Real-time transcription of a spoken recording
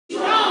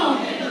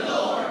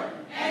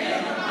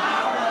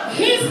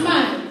his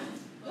might.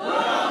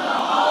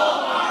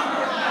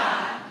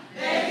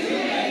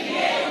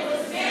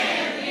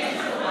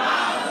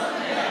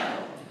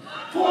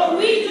 For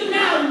we do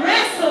not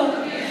wrestle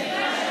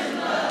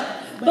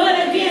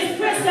but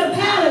against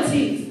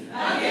principalities,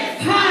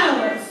 against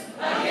powers,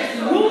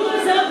 against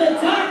rulers of the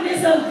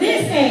darkness of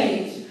this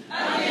age,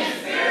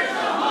 against spiritual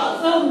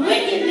hosts of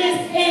wickedness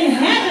in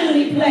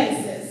heavenly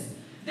places.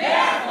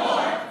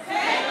 Therefore,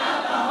 take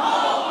up the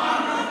whole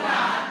armor of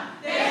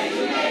God, that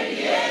you may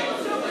be able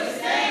to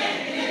withstand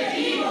in the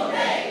evil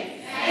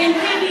day, and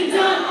having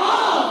done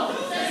all,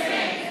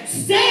 to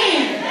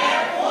stand.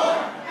 Therefore,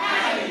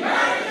 having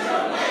girded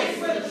your waist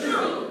with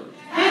truth,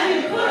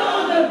 having put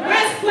on the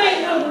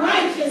breastplate of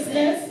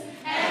righteousness,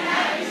 and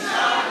having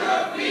shod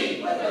your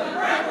feet with the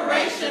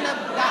preparation of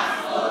the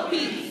gospel of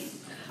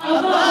peace.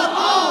 Above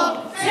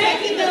all,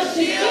 taking the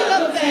shield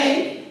of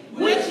faith,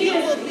 which you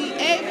will be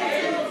able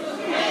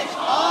to quench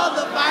all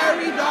the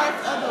fiery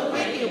darts of the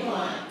wicked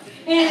one,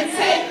 and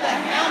take the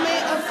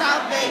helmet of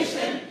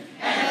salvation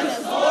and the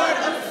sword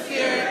of the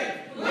Spirit,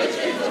 which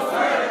is the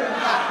word of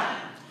God,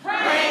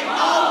 praying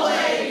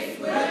always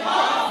with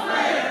all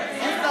prayer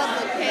and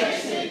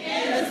supplication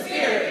in the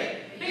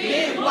Spirit,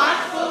 being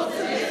watchful to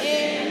the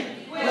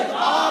end with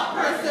all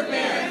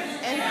perseverance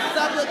and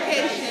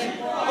supplication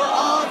for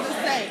all the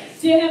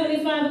saints. Dear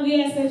Heavenly Father,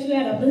 we ask that you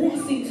add a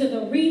blessing to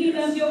the reading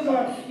of your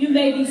word. You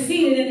may be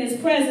seated in his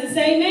presence.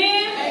 Amen?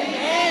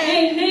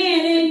 Amen.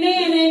 Amen.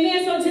 Amen.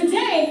 Amen. So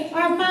today,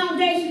 our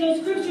foundational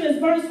scripture is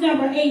verse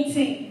number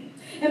 18.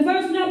 And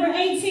verse number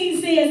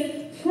 18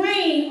 says,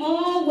 praying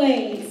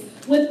always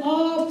with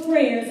all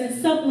prayers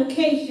and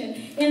supplication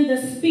in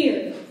the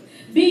Spirit,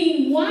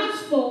 being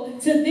watchful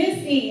to this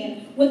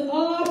end with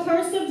all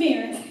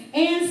perseverance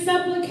and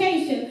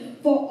supplication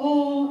for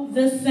all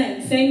the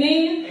saints.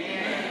 Amen?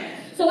 Amen.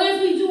 So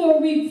as we do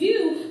a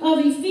review of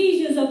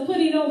Ephesians, of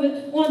putting on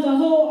the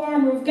whole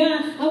armor of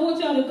God, I want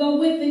y'all to go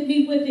with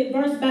it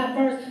verse by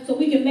verse, so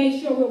we can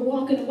make sure we're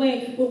walking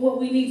away with what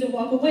we need to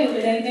walk away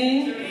with.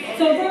 Amen?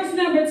 So verse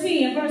number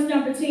 10,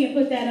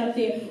 put that up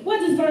there. What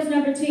does verse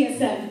number 10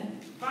 say?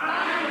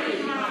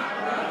 Finally, my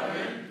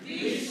brethren,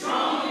 be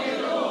strong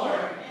in the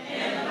Lord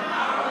and the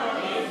power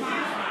of his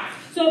might.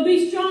 So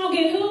be strong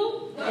in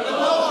who? The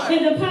Lord.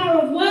 In the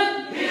power of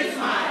what? His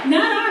might.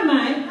 Not our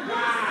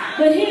might,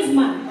 but his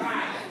might.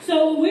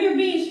 So we're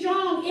being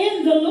strong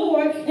in the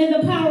Lord in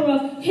the power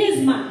of his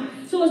might.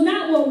 So it's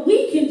not what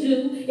we can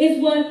do, it's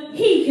what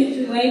he can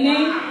do.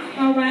 Amen?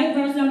 All right,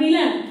 verse number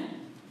 11.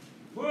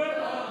 Put on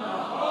the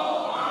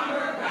whole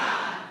armor of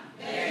God,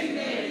 that you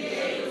may be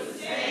able to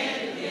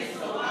stand against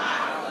the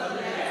wiles of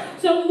the devil.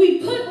 So when we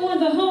put on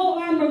the whole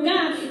armor of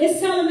God, it's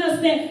telling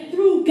us that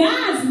through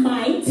God's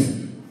might,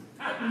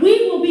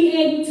 we will be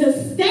able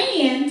to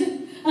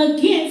stand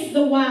against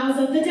the wiles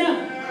of the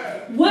devil.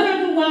 What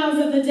are the wiles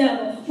of the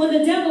devil? When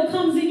the devil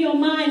comes in your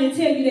mind and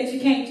tell you that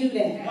you can't do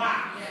that.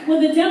 Wow.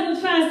 When the devil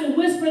tries to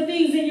whisper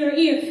things in your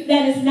ear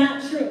that is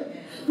not true.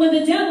 When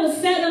the devil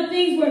set up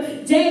things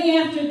where day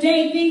after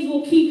day things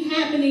will keep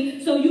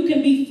happening so you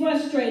can be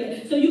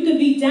frustrated, so you can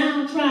be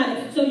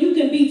downtrodden, so you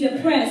can be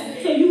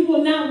depressed, so you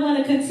will not want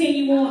to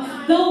continue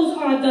on. Those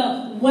are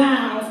the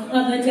wiles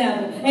of the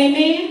devil.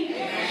 Amen?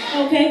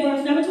 Amen. Okay,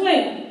 verse number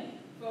 12.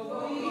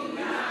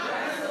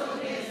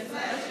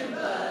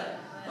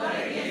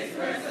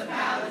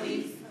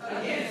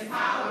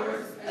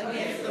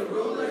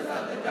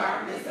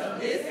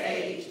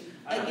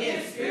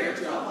 Against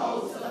spiritual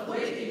hosts of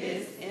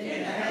wickedness in the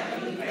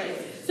heavenly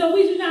places. So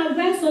we do not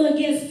wrestle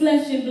against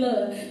flesh and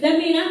blood. That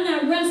means I'm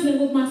not wrestling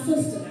with my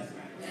sister.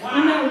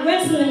 I'm not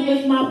wrestling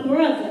with my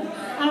brother.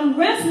 I'm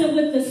wrestling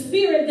with the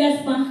spirit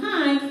that's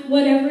behind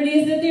whatever it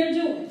is that they're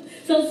doing.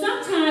 So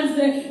sometimes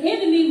the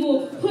enemy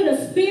will put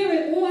a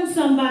spirit on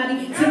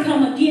somebody to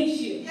come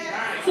against you.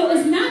 So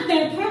it's not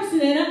that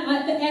person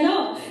at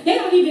all. They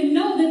don't even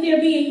know that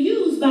they're being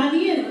used by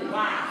the enemy.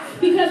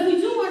 Because we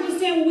do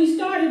understand when we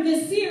started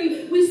this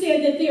series, we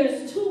said that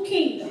there's two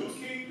kingdoms.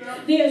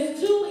 There's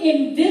two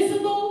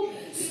invisible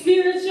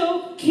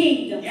spiritual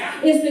kingdoms.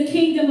 It's the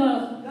kingdom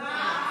of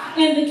God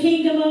and the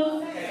kingdom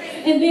of,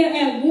 and they're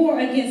at war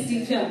against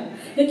each other.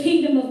 The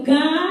kingdom of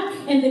God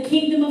and the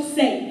kingdom of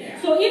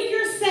Satan. So if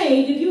you're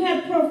saved, if you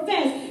have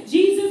professed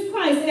Jesus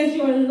Christ as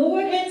your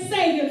Lord and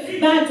Savior,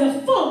 by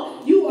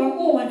default, you are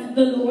on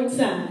the Lord's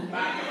side.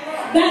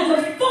 By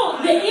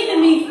default, the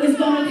enemy is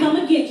going to come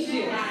against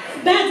you.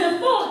 By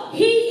default,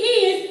 he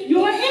is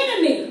your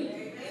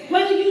enemy,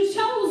 whether you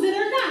chose it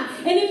or not.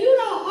 And if you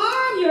don't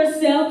arm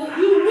yourself,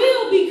 you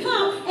will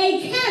become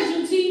a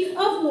casualty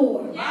of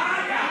war.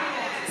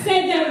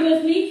 Say that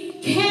with me.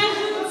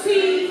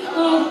 Casualty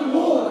of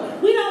war.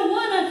 We don't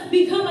want to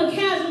become a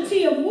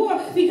casualty of war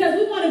because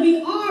we want to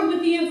be armed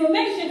with the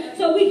information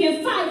so we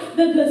can fight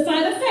the good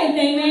fight of faith.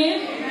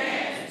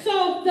 Amen?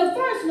 So the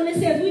first one, it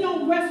says we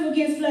don't wrestle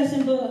against flesh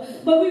and blood,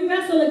 but we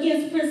wrestle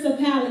against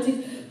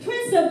principalities.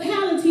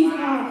 Principalities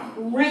are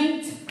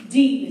ranked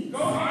demons.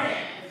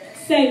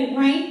 Say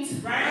ranked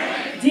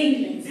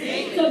demons.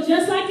 So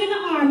just like in the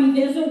army,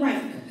 there's a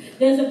rank.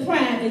 There's a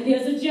private,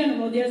 there's a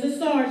general, there's a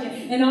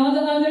sergeant, and all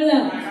the other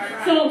levels.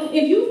 So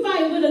if you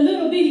fight with a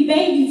little bitty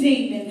baby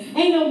demon,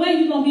 ain't no way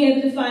you're going to be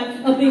able to fight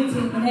a big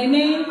demon.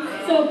 Amen?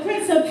 So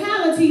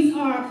principalities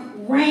are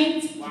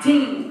ranked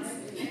demons.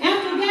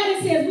 After that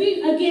it says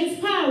we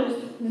against powers.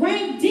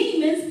 Ranked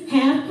demons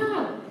have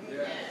power.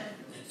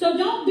 So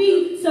don't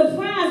be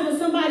surprised when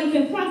somebody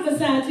can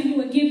prophesy to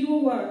you and give you a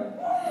word.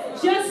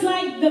 Just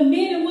like the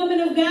men and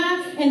women of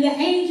God and the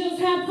angels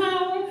have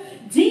power,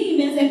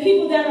 demons and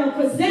people that are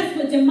possessed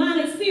with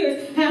demonic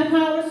spirits have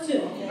powers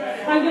too.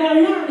 Are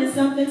y'all learning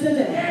something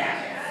today?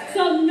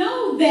 So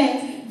know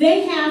that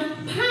they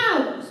have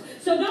powers.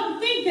 So don't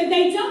think that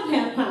they don't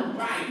have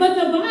power. But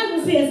the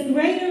Bible says,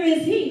 greater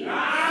is he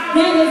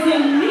that is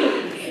in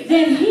me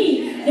than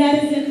he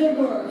that is in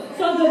the world.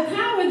 So the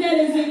power that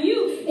is in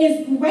you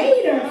is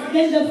greater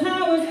than the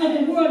powers of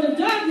the world of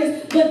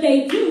darkness, but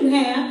they do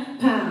have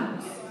powers.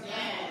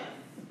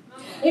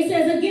 It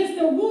says, against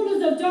the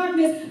rulers of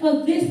darkness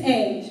of this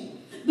age.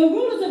 The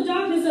rulers of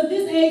darkness of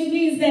this age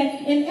means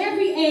that in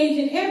every age,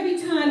 in every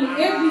time, in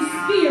every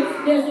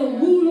sphere, there's a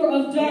ruler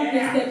of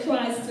darkness that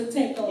tries to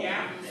take over.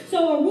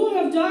 So a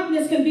ruler of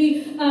darkness can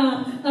be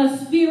a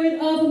spirit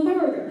of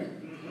murder.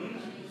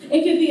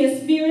 It can be a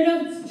spirit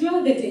of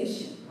drug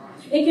addiction.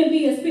 It can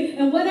be a spirit,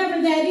 and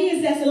whatever that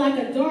is, that's like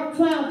a dark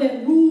cloud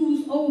that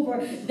rules over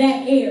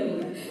that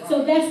area.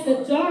 So that's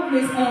the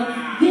darkness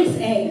of this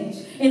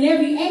age. And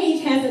every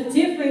age has a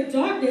different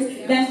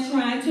darkness that's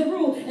trying to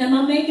rule. Am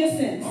I making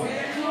sense?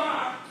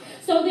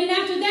 So then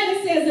after that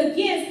it says,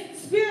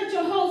 against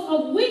spiritual hosts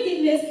of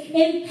wickedness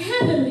in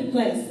heavenly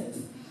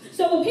places.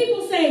 So when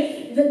people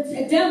say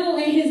the devil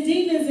and his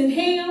demons in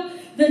hell,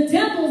 the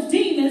devil's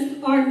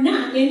demons are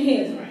not in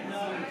hell.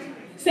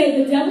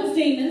 Say, the devil's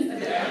demons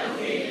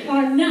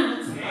are not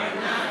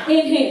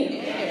in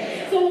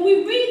hell. So when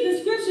we read the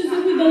scriptures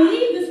and we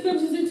believe the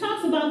scriptures, it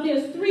talks about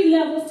there's 3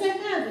 levels to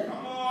heaven.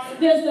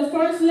 There's the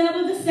first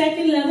level, the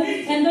second level,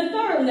 and the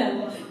third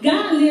level.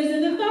 God lives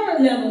in the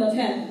third level of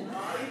heaven.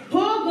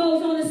 Paul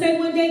goes on to say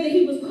one day that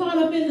he was caught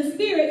up in the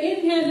spirit,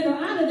 in heaven or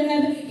out of the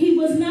heaven. He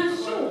was not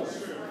sure.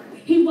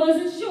 He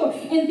wasn't sure.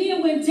 And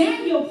then when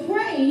Daniel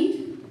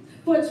prayed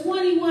for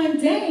 21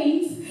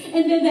 days,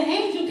 and then the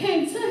angel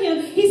came to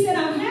him, he said,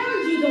 I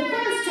heard you the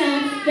first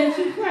time that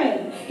you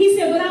prayed. He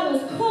said, but I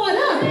was caught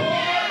up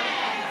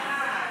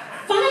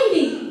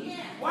fighting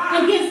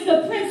against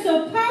the prince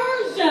of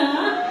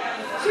Persia,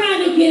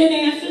 trying to get an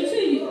answer to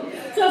you.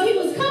 So if he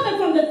was coming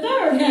from the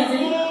third heaven,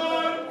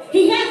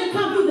 he had to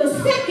come through the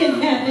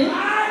second heaven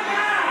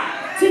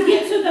to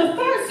get to the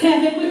first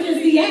heaven, which is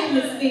the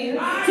atmosphere,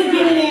 to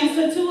get an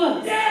answer to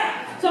us.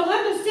 So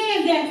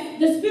understand that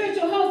the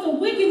spiritual host of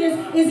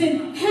wickedness is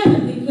in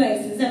heavenly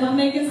places. Am I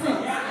making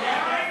sense?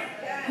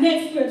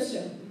 Next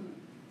scripture.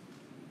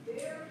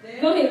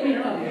 Go ahead, read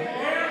it.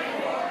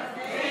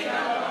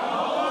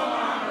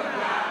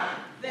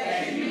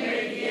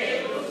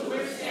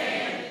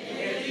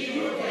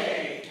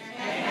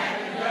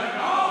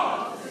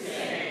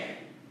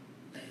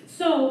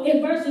 So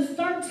in verses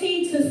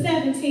 13 to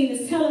 17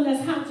 is telling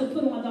us how to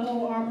put on the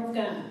whole armor of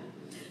God.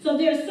 So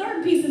there are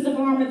certain pieces of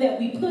armor that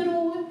we put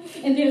on,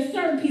 and there are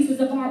certain pieces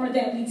of armor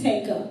that we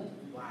take up.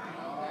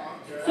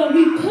 So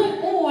we put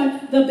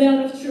on the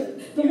belt of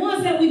truth. The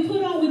ones that we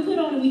put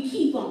on and we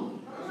keep on.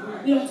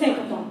 We don't take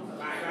them off.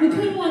 We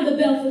put on the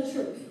belt of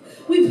truth.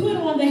 We put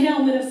on the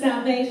helmet of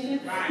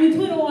salvation. We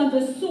put on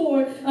the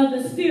sword of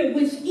the Spirit,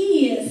 which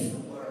is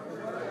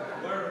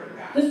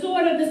the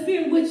sword of the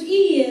Spirit, which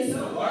is.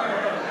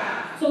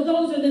 So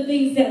those are the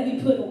things that we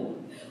put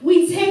on.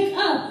 We take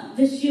up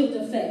the shield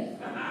of faith.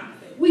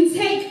 We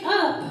take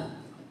up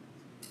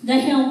the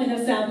helmet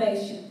of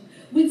salvation.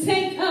 We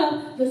take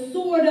up the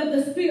sword of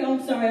the Spirit.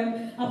 I'm sorry.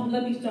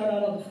 Let me start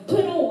all over.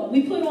 Put on.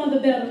 We put on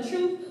the belt of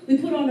truth. We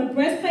put on the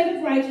breastplate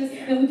of righteousness.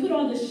 And we put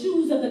on the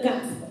shoes of the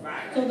gospel.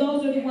 So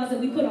those are the ones that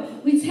we put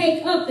on. We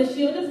take up the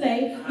shield of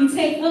faith. We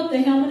take up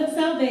the helmet of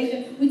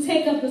salvation. We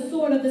take up the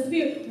sword of the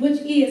Spirit, which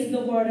is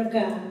the word of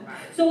God.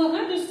 So an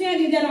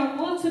understanding that our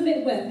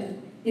ultimate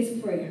weapon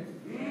is prayer.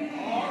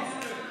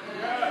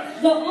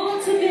 The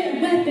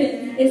ultimate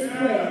weapon is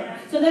prayer.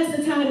 So that's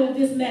the title of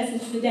this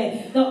message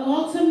today. The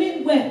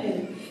ultimate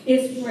weapon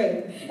is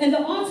prayer. And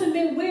the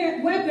ultimate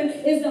weapon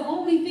is the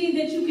only thing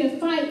that you can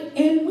fight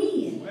and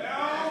win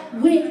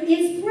with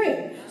is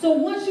prayer. So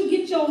once you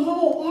get your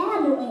whole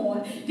armor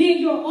on, then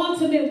your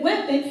ultimate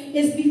weapon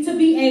is to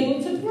be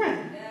able to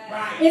pray.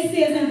 It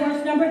says in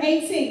verse number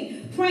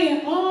 18,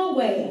 praying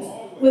always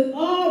with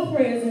all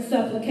prayers and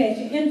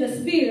supplication in the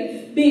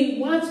Spirit, being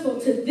watchful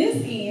to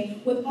this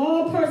end with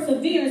all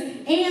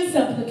perseverance and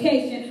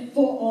supplication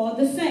for all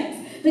the saints.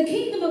 The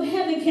kingdom of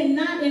heaven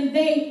cannot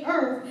invade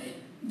earth.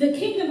 The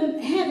kingdom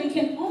of heaven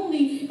can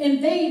only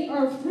invade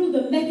earth through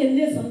the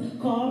mechanism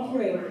called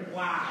prayer.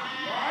 Wow.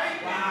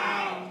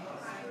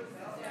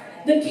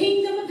 The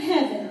kingdom of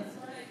heaven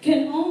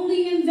can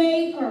only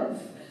invade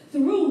earth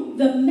through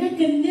the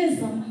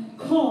mechanism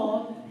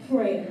called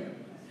prayer.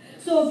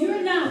 So if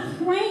you're not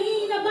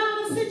praying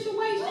about a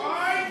situation,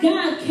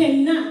 God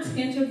cannot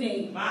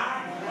intervene.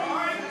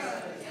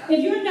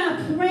 If you're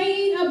not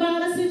praying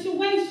about a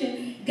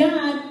situation,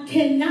 God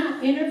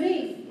cannot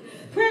intervene.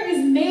 Prayer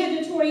is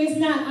mandatory. It's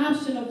not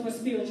optional for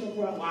spiritual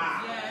growth.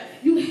 Wow. Yes.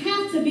 You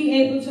have to be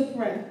able to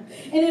pray.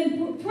 And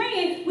in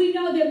praying, we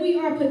know that we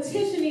are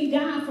petitioning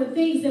God for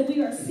things that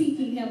we are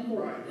seeking him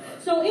for.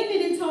 So in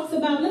it talks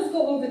about, let's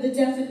go over the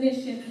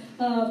definition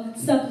of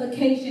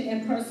supplication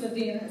and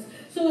perseverance.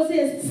 So it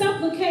says,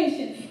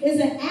 supplication is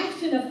an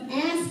action of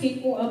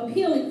asking or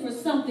appealing for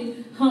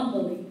something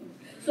humbly.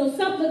 So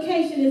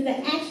supplication is the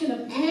action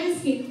of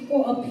asking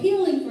or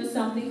appealing for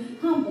something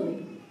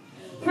humbly.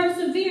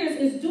 Perseverance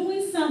is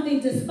doing something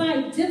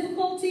despite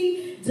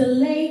difficulty,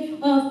 delay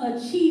of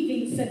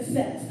achieving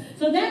success.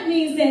 So that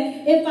means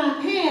that if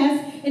I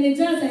ask and it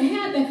doesn't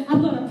happen,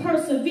 I'm going to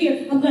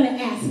persevere. I'm going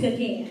to ask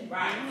again.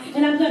 Right.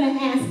 And I'm going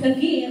to ask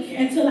again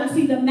until I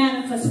see the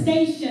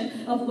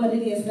manifestation of what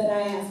it is that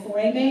I ask for.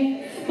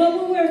 Amen? But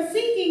when we're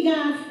seeking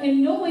God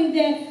and knowing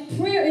that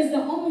prayer is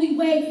the only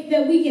way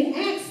that we can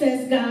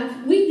access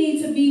God, we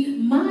need to be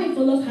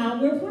mindful of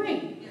how we're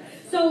praying.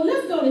 So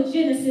let's go to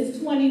Genesis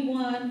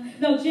 1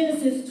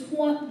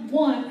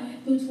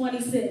 through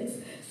 26.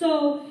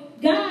 So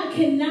God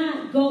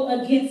cannot go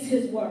against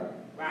his word.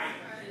 Right.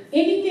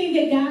 Anything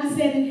that God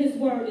said in his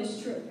word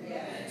is true.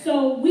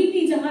 So we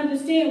need to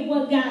understand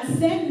what God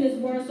said in his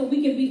word so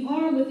we can be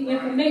armed with the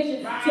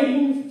information to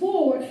move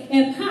forward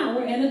in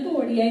power and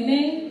authority.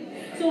 Amen?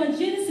 So in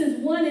Genesis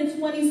 1 and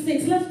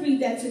 26, let's read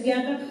that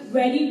together.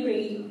 Ready,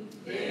 read.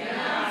 Then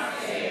God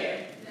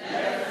said,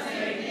 let us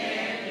make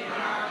man in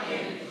our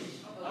image,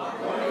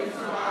 according to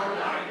our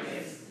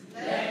likeness.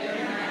 Let them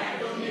have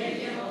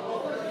dominion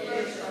over the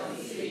fish of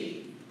the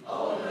sea,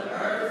 over the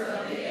birds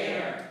of the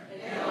air,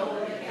 and over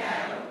the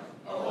cattle,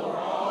 over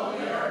all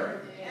the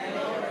earth, and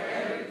over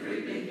every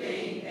creeping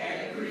thing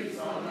that creeps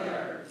on the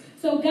earth.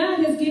 So God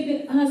has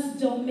given us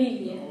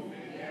dominion.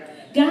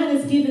 God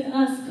has given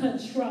us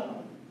control.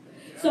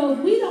 So if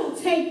we don't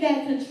take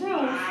that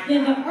control,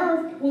 then the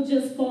earth will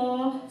just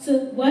fall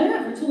to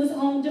whatever, to its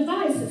own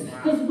devices.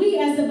 Because we,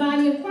 as the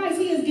body of Christ,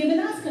 he has given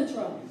us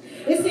control.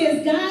 It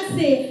says, God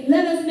said,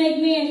 let us make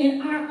man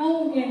in our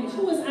own image.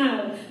 Who is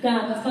our?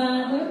 God the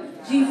Father,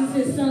 Jesus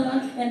his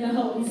Son, and the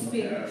Holy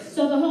Spirit.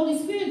 So the Holy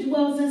Spirit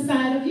dwells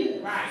inside of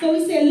you. So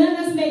he said, let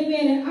us make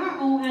man in our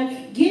own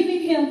image,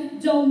 giving him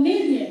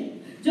dominion.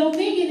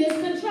 Dominion is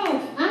control.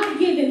 I've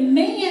given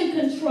man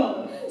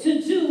control to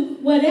do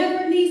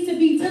whatever needs to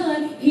be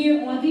done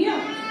here on the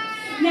earth.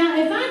 Now,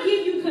 if I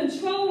give you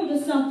control to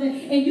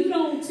something and you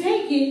don't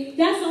take it,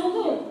 that's on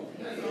who?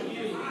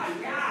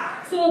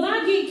 So if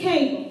I get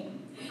cable,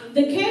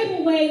 the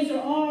cable waves are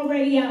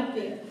already out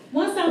there.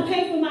 Once I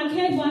pay for my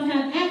cable, I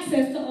have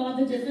access to all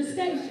the different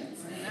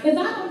stations. If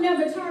I don't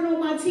never turn on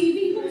my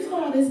TV, whose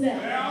fault is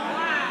that?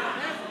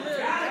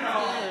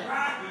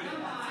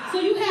 So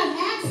you have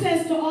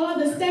access to all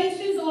the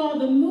stations, all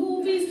the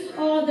movies,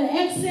 all the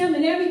XM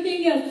and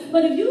everything else.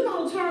 But if you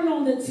don't turn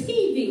on the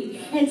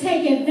TV and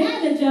take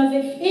advantage of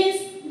it,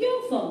 it's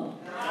your fault.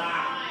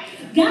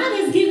 God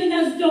has given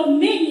us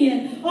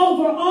dominion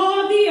over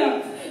all the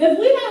earth. If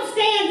we don't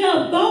stand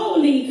up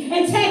boldly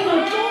and take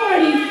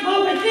authority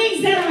over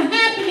things that are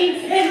happening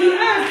in the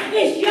earth,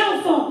 it's your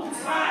fault.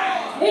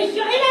 It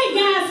ain't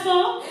God's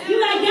fault.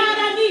 You're like, God,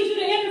 I need you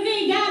to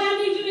intervene. God, I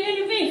need you to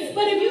intervene.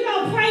 But if you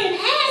don't pray and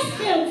ask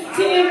him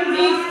to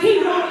intervene,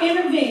 he won't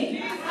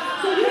intervene.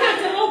 So you have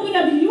to open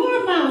up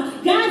your mouth.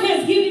 God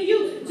has given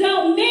you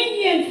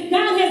dominion.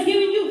 God has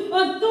given you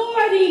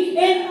authority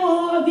in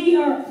all the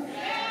earth.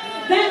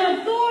 That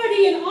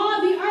authority in all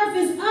the earth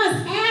is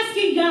us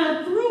asking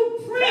God through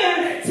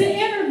prayer to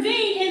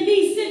intervene in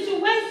these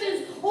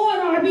situations on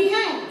our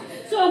behalf.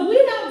 So if we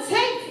don't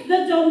take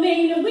the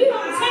dominion, we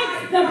don't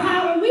take the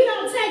power, we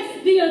don't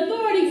take the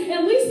authority,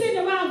 and we sit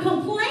around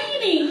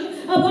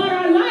complaining about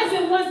our life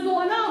and what's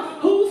going on,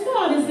 whose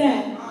fault is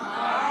that?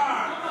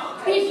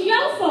 It's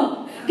your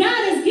fault.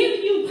 God has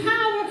given you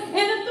power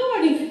and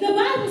authority. The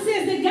Bible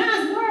says that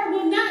God's word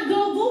will not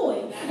go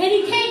void, and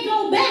he can't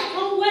go back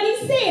on what he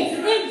said.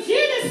 In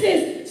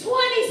Genesis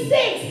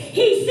 26,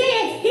 he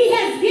said he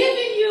has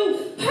given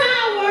you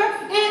power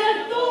and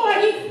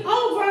authority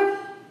over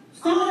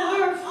some of the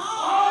earth,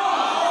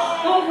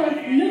 over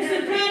nooks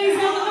and crannies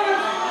of the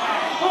earth,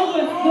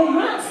 over the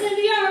rocks in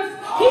the earth.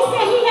 He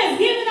said he has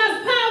given us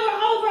power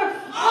over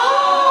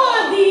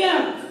all the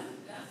earth.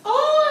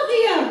 All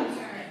the earth.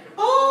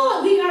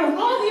 All the earth.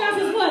 All the earth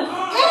is what?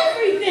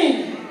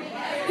 Everything.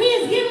 He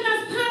has given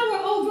us power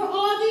over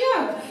all the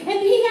earth. And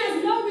he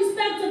has no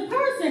respect of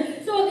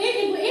person. So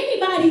if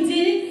anybody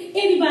did it,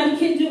 anybody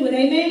can do it.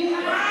 Amen?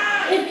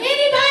 If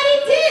anybody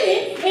did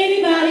it,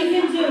 anybody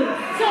can do it.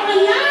 So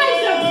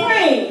Elijah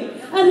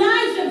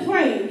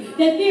prayed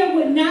that there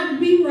would not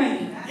be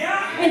rain.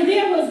 And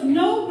there was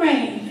no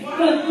rain for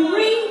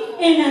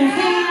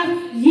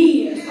 3.5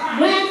 years.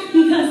 Why?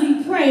 Because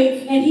he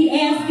prayed and he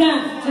asked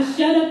God to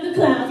shut up the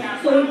clouds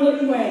so it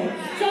wouldn't rain.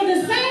 So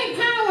the same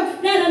power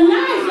that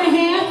Elijah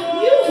had,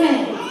 you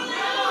have.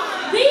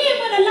 Then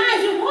when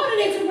Elijah wanted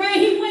it to rain,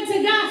 he went to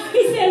God.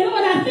 He said,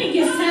 Lord, I think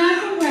it's time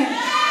for rain.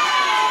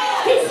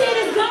 He said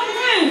it's going to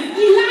rain.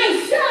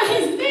 Elisha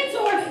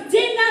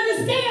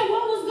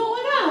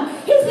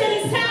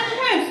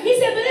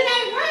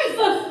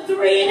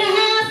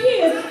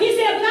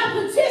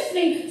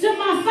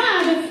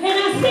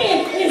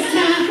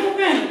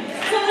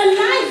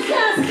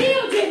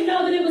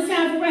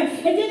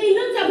And then he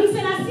looked up, he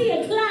said, I see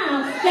a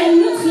cloud that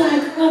looks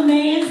like a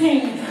man's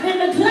hand. And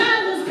the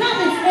cloud was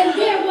coming, and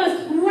there was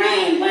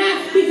rain.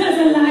 Why?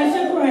 Because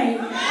Elijah prayed.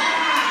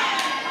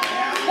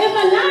 If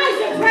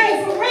Elijah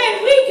prayed for rain,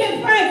 we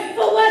can pray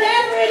for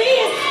whatever it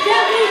is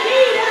that we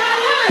need in our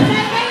lives.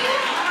 Amen?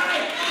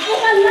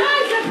 If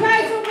Elijah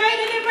prayed for rain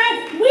and it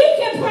rained, we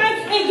can pray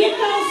and get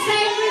those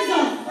same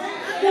results.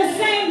 The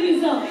same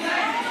results.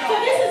 So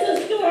this is a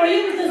story.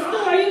 It was a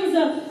story. It was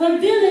a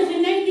village,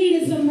 and they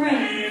needed some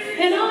rain.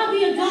 And all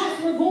the adults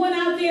were going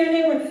out there, and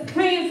they were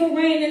praying for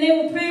rain, and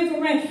they were praying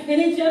for rain,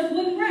 and it just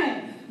wouldn't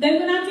rain. They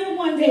went out there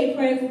one day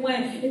praying for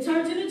rain. It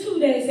turned into 2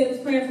 days, they was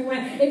praying for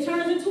rain. It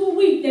turned into a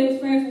week, they was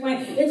praying for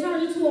rain. It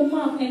turned into a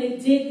month, and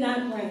it did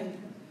not rain.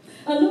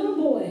 A little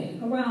boy,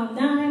 around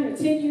 9 or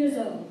 10 years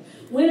old,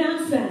 went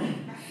outside,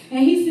 and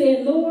he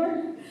said,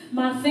 Lord,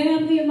 my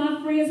family and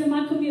my friends and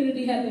my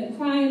community have been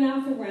crying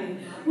out for rain.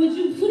 Would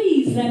you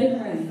please let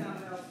it rain?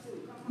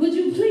 Would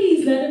you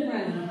please let it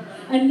rain?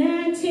 A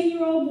 9,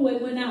 10-year-old boy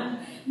went out.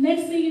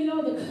 Next thing you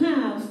know, the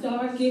clouds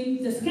started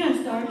getting, the sky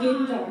started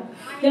getting dark.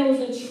 There was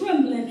a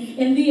trembling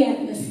in the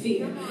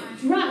atmosphere.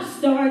 Drops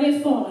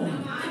started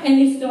falling,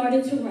 and it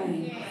started to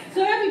rain.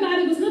 So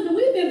everybody was looking.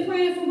 We've been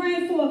praying for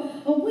rain for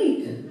a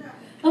week,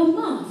 a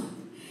month,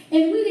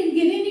 and we didn't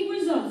get any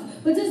results.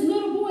 But this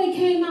little boy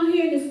came out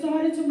here, and it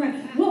started to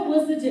rain. What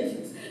was the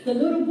difference? The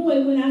little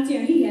boy went out there,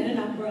 and he had an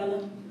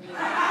umbrella.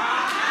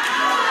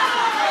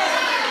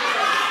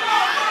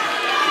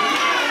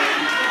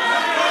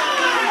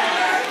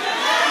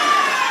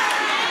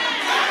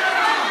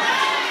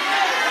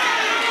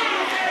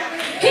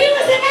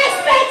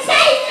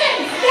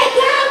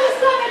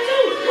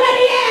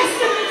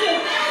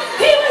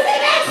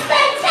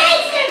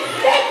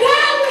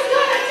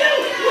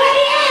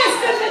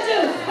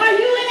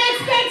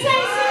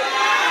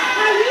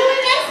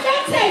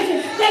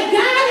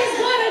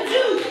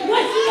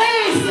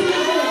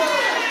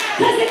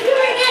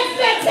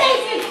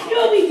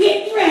 You'll be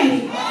getting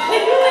ready.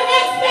 If you're in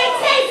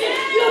expectation,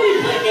 you'll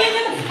be putting in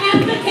an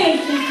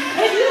application.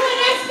 If you're in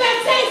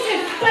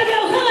expectation for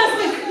your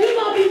husband, you're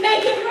going to be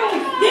making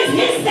room. This is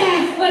his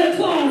side of the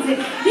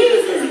closet.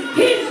 These is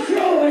his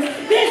drawers.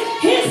 This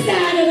his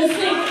side of the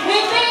sink.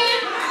 Amen?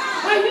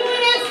 Are you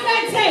in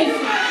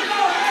expectation?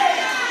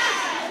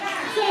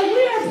 So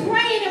we are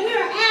praying and we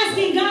are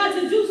asking God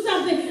to do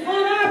something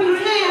on our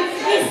behalf.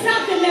 It's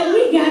something that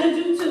we got to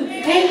do too.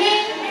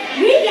 Amen?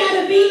 We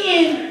got to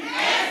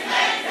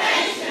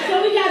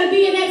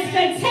be in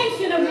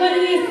expectation of what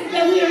it is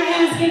that we are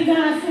asking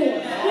God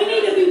for. We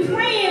need to be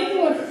praying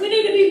for it. We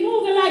need to be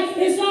moving like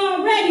it's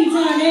already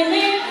done.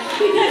 Amen?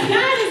 Because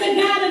God is a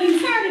God of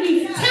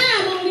eternity.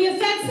 Time only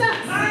affects us.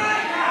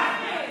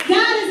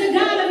 God is a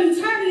God of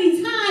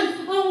eternity.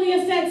 Time only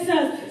affects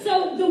us.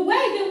 So the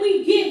way that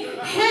we get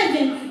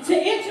heaven to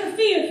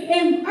interfere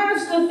in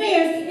earth's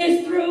affairs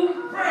is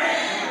through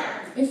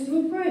prayer. It's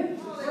through prayer.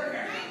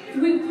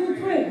 Through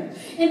prayer.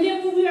 And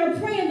then when we are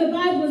praying, the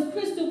Bible is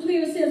crystal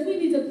clear. It says we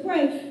need to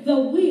pray the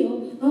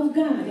will of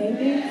God.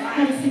 Amen.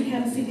 Have a seat,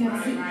 have a seat, have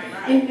a seat.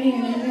 Amen,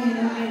 amen,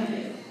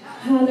 amen.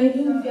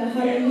 Hallelujah,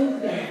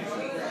 hallelujah.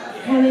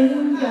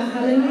 Hallelujah,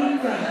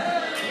 hallelujah.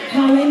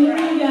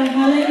 Hallelujah,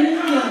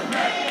 hallelujah.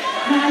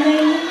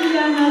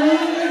 Hallelujah,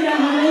 hallelujah,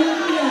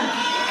 hallelujah.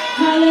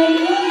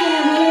 Hallelujah,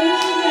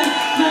 hallelujah,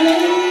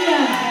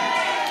 hallelujah.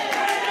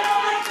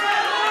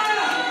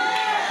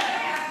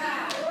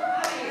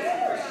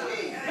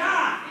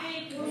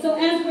 So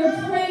as we're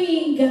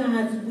praying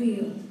God's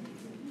will,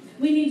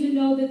 we need to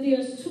know that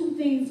there's two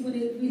things when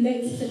it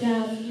relates to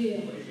God's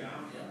will.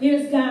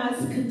 There's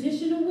God's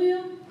conditional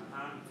will,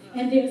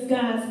 and there's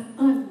God's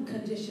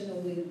unconditional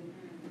will.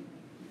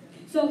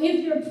 So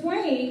if you're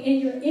praying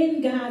and you're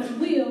in God's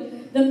will,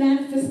 the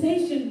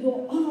manifestation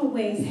will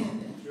always happen.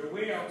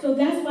 So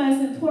that's why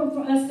it's important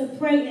for us to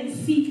pray and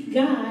seek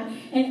God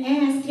and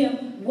ask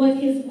Him what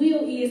His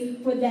will is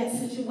for that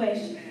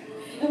situation.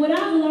 And what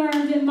I've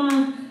learned in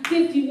my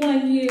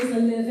 51 years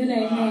of living,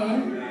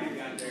 amen,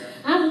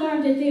 I've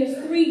learned that there's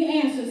 3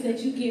 answers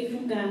that you get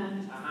from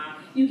God.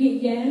 You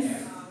get yes,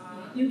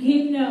 you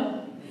get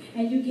no,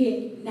 and you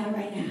get not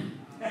right now.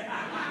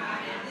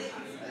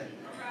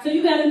 So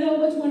you got to know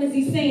which one is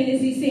He saying.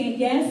 Is He saying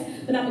yes,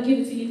 but I'm going to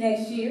give it to you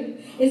next year?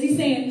 Is He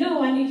saying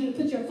no, I need you to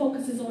put your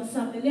focuses on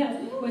something else?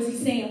 Or is He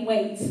saying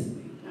wait?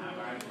 Not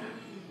right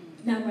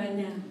now. Not right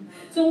now.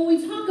 So when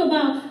we talk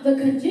about the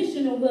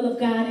conditional will of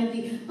God and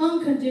the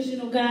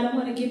unconditional God, I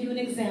want to give you an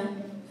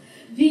example.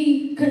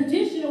 The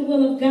conditional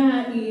will of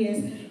God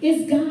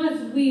is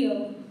God's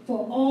will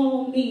for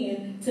all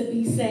men to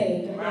be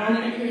saved. Are you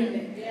in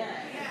agreement?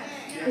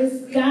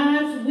 It's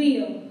God's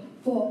will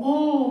for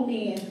all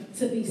men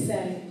to be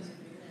saved.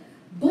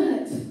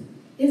 But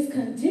it's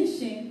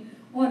conditioned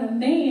on a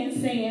man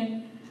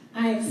saying,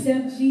 I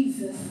accept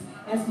Jesus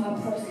as my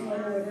personal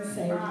Lord and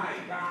Savior.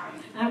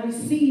 I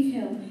receive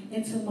Him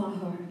into my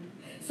heart.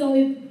 So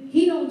if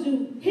He don't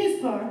do His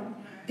part,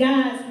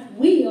 God's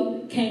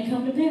will can't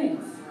come to pass.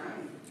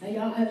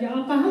 Have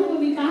y'all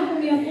following me?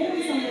 Following me? I'm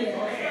going somewhere.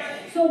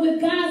 So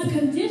with God's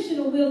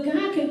conditional will,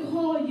 God can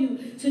call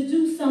you to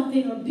do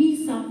something or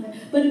be something.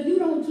 But if you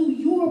don't do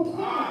your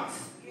part,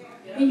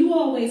 and you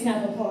always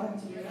have a part,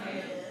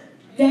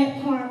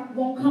 that part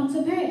won't come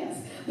to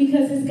pass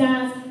because it's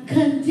God's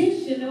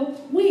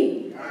conditional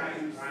will.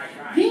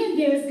 Then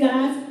there's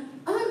God's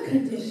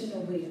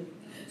unconditional will.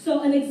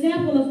 So an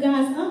example of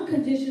God's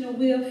unconditional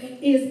will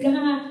is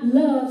God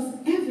loves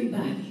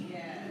everybody.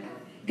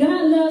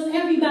 God loves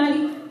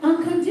everybody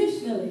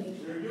unconditionally.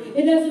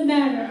 It doesn't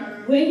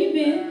matter where you've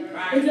been.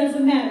 It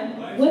doesn't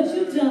matter what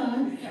you've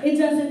done. It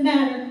doesn't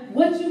matter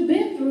what you've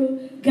been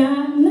through.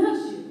 God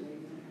loves you.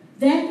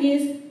 That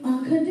is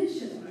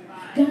unconditional.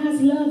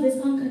 God's love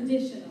is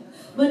unconditional.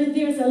 But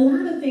there's a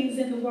lot of things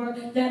in the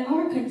world that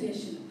are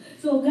conditional.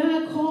 So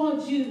God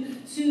called you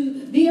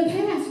to be a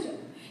pastor,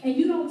 and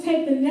you don't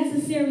take the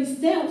necessary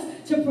steps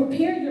to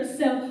prepare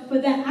yourself for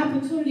that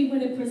opportunity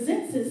when it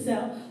presents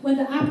itself. When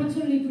the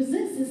opportunity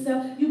presents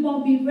itself, you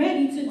won't be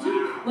ready to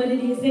do what it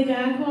is that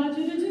God called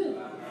you to do.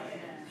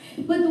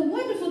 But the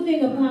wonderful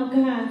thing about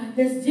God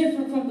that's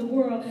different from the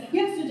world,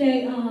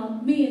 yesterday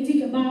me and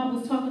Deacon Bob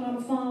was talking on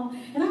the phone,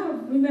 and I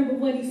don't remember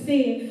what he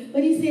said,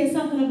 but he said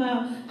something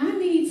about, I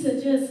need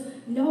to just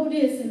know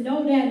this and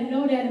know that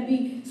and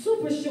be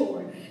super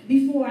sure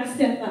before I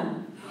step out.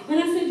 And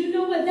I said, you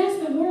know what?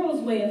 That's the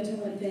world's way of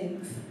doing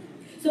things.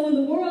 So in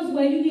the world's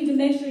way, you need to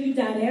make sure you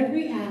dot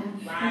every I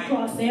and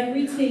cross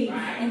every T,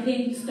 and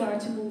then you start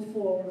to move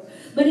forward.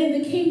 But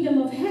in the kingdom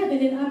of heaven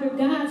and under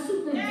God's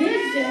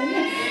supervision,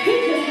 He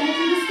just wants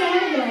you to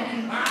start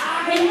walking.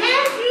 And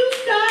as you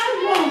start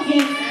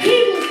walking, He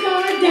will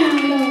start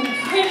downloading.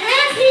 And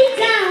as He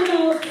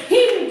downloads,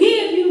 He will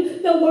give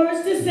you the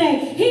words to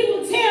say. He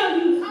will tell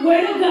you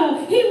where to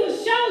go. He will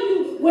show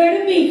you where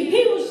to be.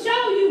 He will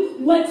show you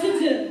what to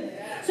do.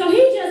 So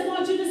He just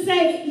wants you to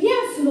say,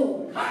 yes,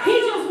 Lord. He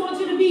just wants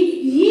you to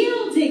be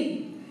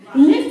yielding,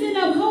 lifting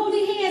up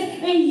holy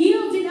hands and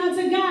yielding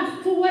unto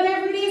God for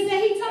whatever it is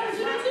that He told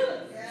you to do.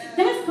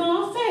 That's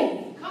called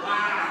faith.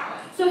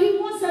 So He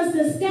wants us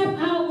to step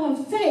out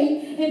on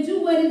faith and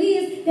do what it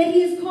is that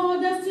He has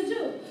called us to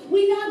do.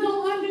 We're not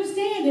going to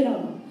understand it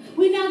all.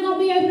 We're not going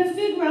to be able to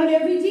figure out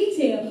every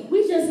detail.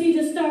 We just need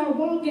to start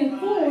walking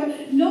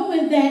forward,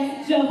 knowing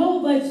that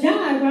Jehovah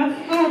Jireh,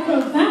 our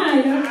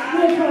provider,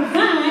 will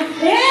provide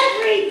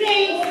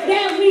everything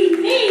that we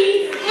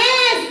need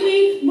as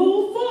we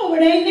move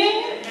forward.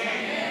 Amen?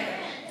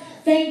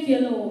 Thank you,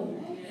 Lord.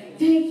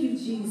 Thank you,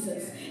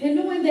 Jesus. And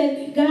knowing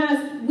that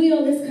God's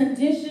will is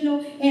conditional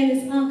and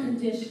it's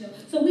unconditional.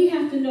 So we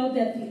have to know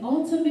that the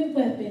ultimate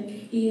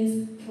weapon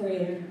is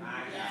prayer.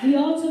 The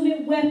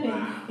ultimate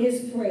weapon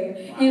is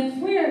prayer.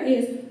 And prayer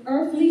is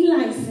earthly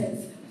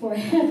license for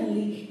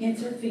heavenly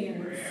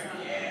interference.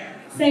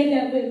 Say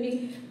that with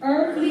me.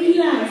 Earthly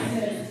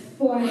license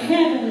for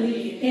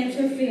heavenly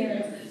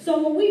interference.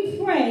 So when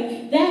we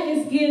pray, that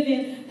is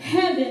giving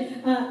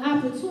heaven an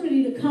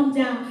opportunity to come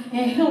down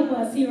and help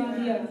us here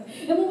on the earth.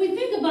 And when we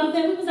think about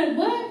that, we was like,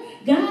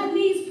 what? God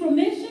needs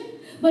permission?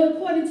 But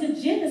according to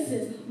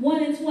Genesis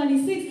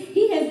 1:26,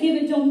 He has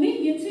given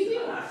dominion to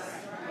you.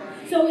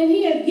 So if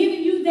He has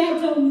given you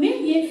that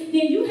dominion,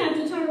 then you have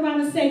to turn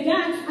around and say,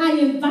 God, I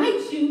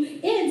invite you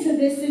into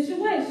this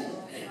situation.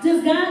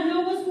 Does God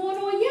know what's going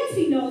on? Yes,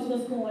 He knows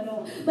what's going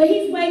on. But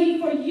He's waiting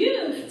for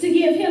you to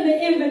give Him an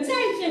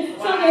invitation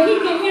so that He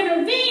can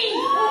intervene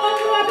on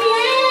your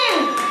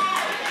behalf.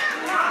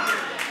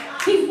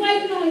 He's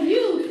waiting on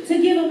you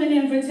to give Him an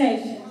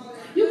invitation.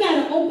 You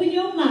got to open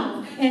your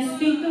mouth and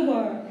speak the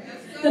word.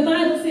 The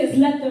Bible says,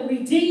 let the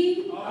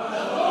redeemed of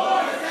the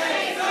Lord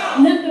say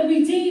so. Let the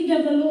redeemed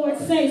of the Lord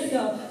say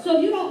so. So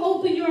if you don't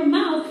open your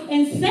mouth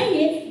and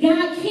say it,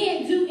 God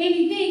can't do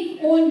anything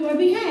on your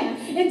behalf.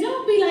 And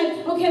don't be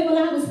like, okay, well,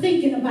 I was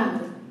thinking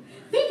about it.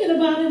 Thinking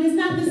about it is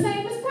not the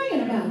same as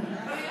praying about it.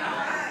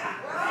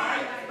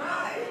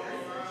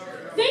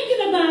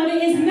 Thinking about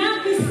it is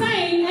not the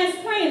same as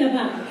praying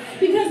about it.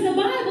 Because the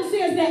Bible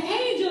says that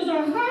angels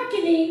are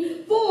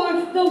hearkening for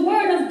the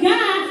word of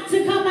God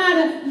to come out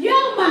of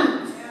your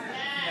mouth.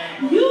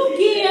 You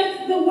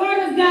give the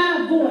word of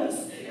God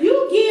voice.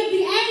 You give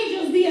the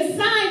angels the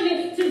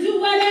assignment to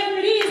do whatever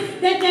it is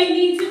that they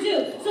need to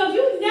do. So if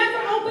you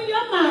never open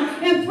your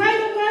mouth and pray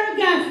the word of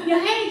God, your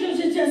angels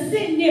are just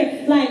sitting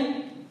there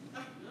like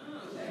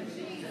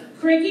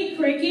cricket,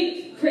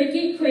 cricket,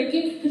 cricket,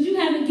 cricket, because you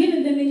haven't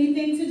given them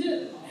anything to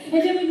do.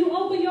 And then when you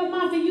open your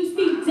mouth and you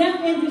speak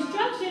death and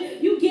destruction,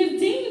 you give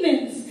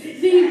demons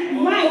the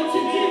right to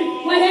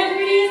do whatever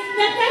it is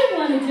that they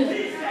want to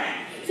do.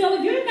 So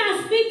if you're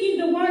not speaking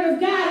the word of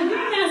God, if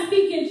you're not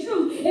speaking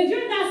truth, if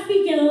you're not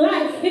speaking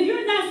life, if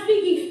you're not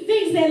speaking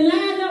things that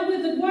line up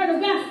with the word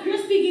of God, you're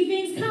speaking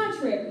things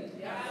contrary.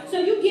 So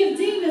you give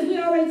demons, we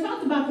already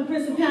talked about the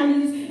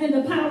principalities and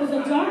the powers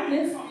of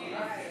darkness.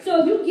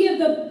 So if you give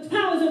the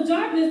powers of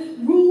darkness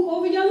rule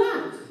over your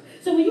life.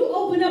 So when you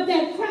open up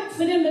that crack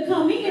for them to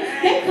come in,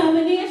 they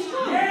coming in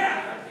strong.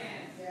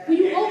 When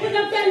you open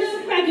up that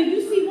little crack, if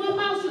you see one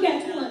mouse, you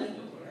got 20.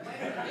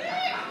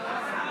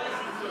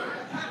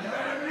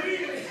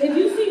 If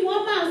you see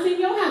one mouse in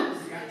your house,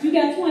 you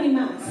got 20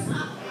 mice.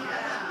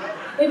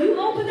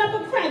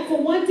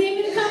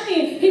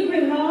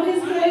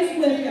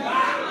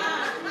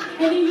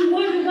 And then you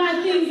wonder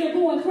why things are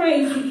going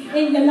crazy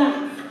in your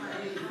life.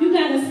 You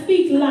got to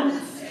speak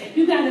life.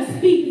 You got to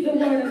speak the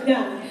word of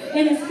God.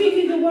 And in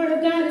speaking the word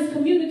of God is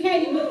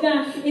communicating with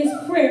God is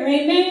prayer.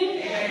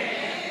 Amen?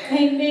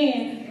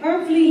 Amen.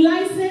 Earthly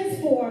license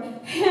for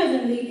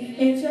heavenly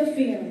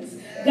interference.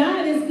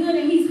 God is good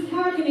and he's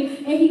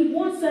hearkening and he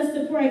wants us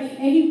to pray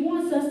and he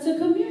wants us to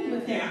commune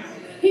with him.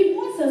 He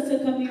wants us to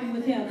commune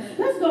with him.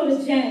 Let's go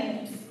to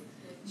James.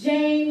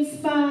 James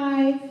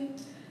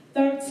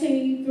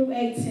 5:13 through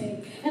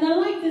 18. And I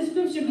like this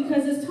scripture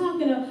because it's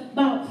talking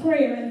about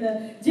prayer and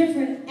the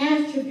different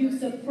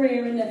attributes of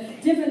prayer and the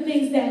different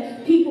things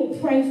that people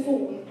pray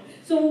for.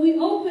 So when we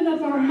open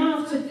up our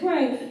mouth to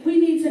pray, we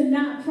need to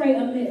not pray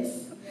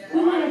amiss.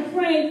 We want to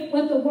pray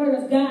what the word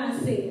of God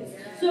says.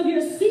 So if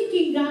you're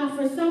seeking God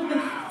for something,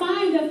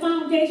 find a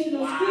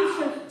foundational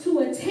scripture to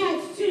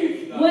attach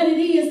to what it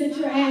is that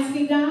you're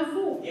asking God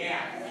for.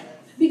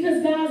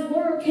 Because God's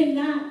word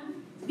cannot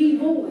be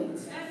void.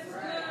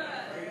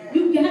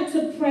 You got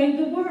to pray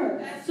the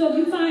word. So if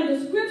you find a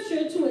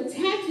scripture to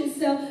attach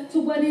itself to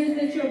what it is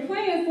that you're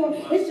praying for,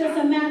 it's just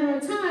a matter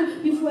of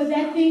time before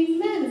that thing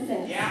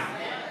manifests.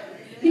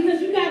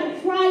 Because you got to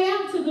cry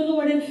out to the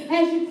Lord. And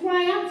as you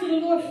cry out to the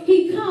Lord,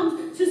 he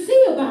comes to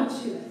see about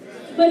you.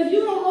 But if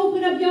you don't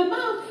open up your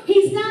mouth,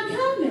 he's not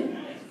coming.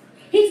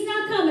 He's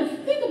not coming.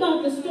 Think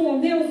about the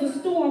storm. There was a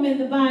storm in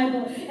the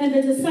Bible, and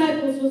the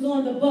disciples was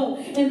on the boat,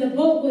 and the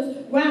boat was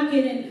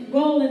rocking and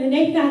rolling, and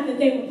they thought that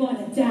they were going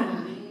to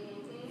die.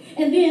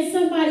 And then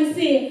somebody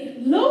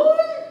said, Lord,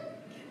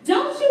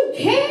 don't you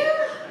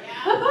care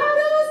about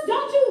us?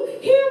 Don't you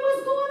hear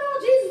what's going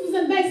on? Jesus was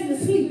in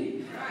basement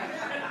asleep.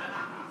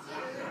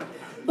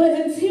 But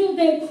until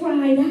they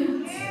cried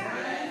out,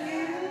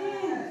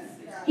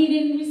 he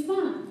didn't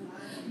respond.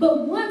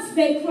 But once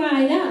they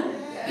cried out,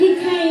 he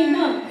came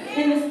up,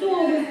 and the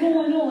storm was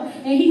going on,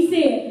 and he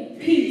said,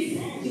 peace,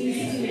 be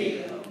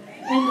still.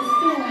 And the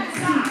storm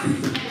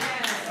ceased.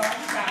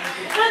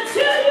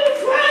 Until you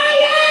cry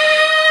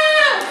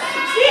out,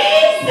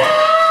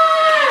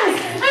 Jesus,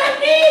 I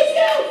need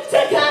you to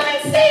come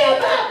and see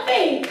about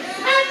me.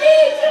 I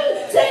need you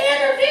to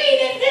intervene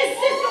in this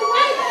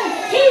situation.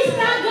 He's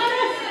not going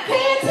to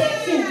pay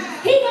attention.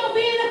 He's going to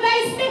be in the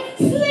basement,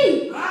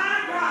 sleep.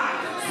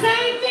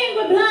 Same thing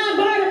with blind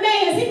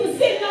Bartimaeus. He was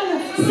sitting on the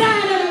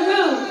side of the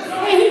road,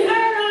 and he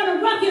heard all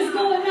the ruckus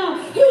going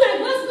on. He was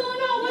like, what's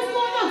going on? What's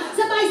going on?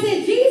 Somebody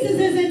said, Jesus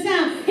is in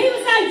town. He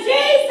was like,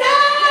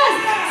 Jesus,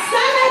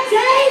 son of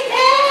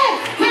David,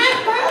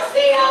 have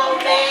mercy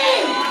on me.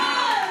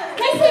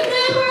 They said,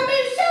 blind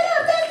Bartimaeus, shut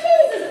up, that's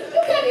Jesus.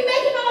 You can't be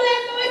making all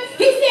that noise.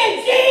 He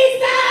said,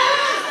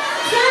 Jesus,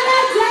 son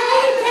of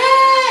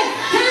David,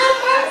 have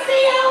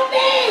mercy on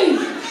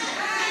me.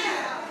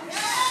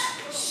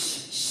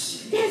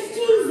 That's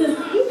Jesus.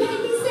 You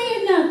can't be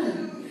saying nothing.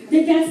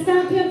 Did that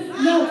stop him?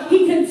 No,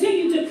 he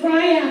continued to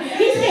cry out.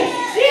 He said,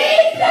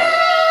 Jesus,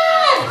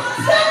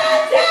 son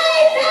of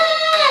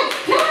David,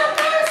 have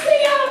mercy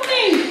on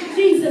me.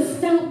 Jesus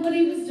stopped what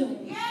he was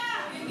doing.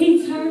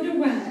 He turned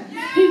around.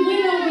 He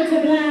went over to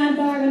blind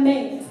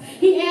Bartimaeus.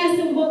 He asked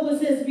him what was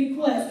his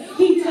request.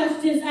 He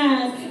touched his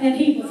eyes and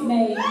he was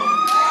made.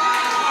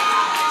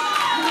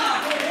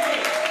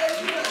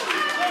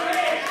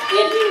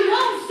 If you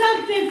want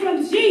something from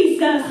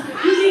Jesus,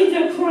 you need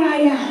to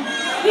cry out.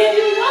 If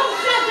you want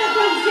something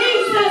from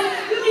Jesus,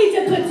 you need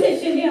to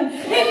petition him.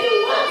 If you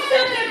want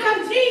something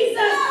from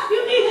Jesus, you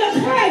need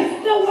to pray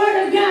the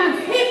word of God.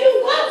 If you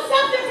want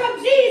something from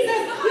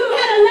Jesus, you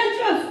got to let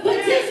your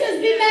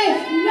petitions be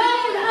made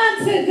known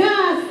unto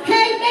God.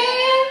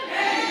 Amen?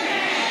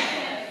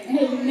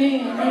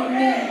 Amen.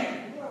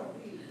 Amen.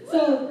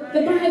 So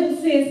the Bible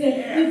says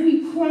that if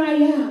we cry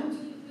out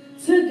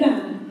to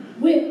God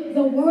with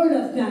the word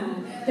of God,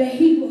 that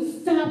he will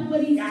stop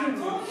what he's doing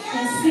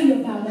and see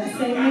about us.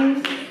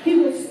 Amen. He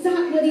will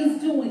stop what he's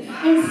doing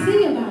and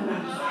see about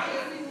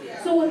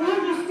us. So in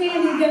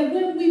understanding that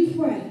when we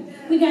pray,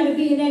 we got to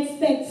be in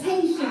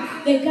expectation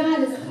that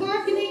God is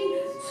hearkening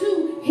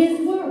to his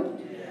word.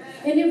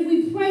 And if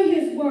we pray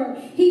his word,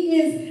 he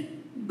is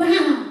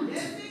bound.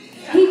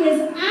 He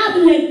is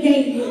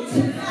obligated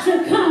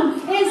to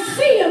come and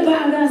see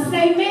about us.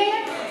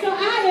 Amen. So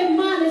I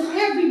admonish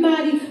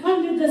everybody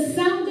under the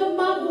sound of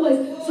my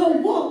voice to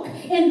walk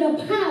in the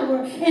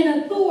power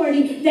and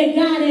authority that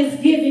God has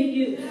given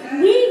you.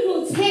 We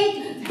will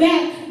take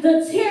back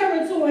the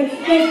territory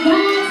that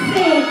God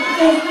said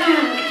is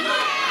ours.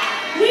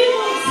 We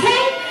will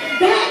take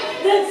back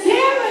the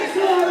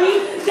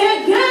territory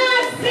that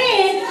God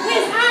said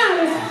is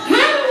ours.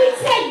 How do we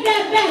take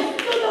that back?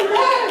 Through the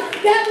words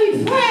that we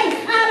pray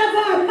out of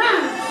our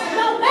mouths.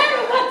 No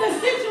matter what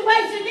the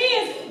situation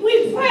is,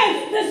 we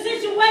pray the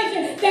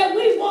situation that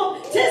we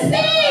want to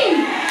see.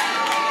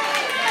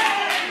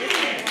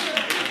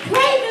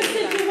 Pray the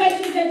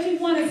situation that you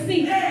want to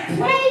see.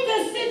 Pray the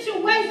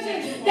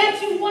situation that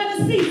you want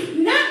to see.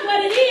 Not what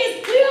it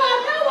is. We all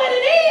know what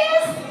it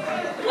is.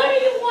 What do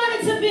you want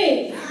it to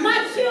be? My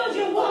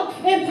children walk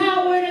in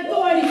power and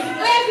authority.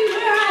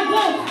 Everywhere I go,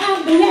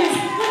 I'm blessed.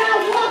 When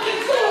I walk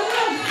into a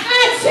room,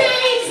 I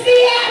change the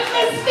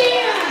atmosphere.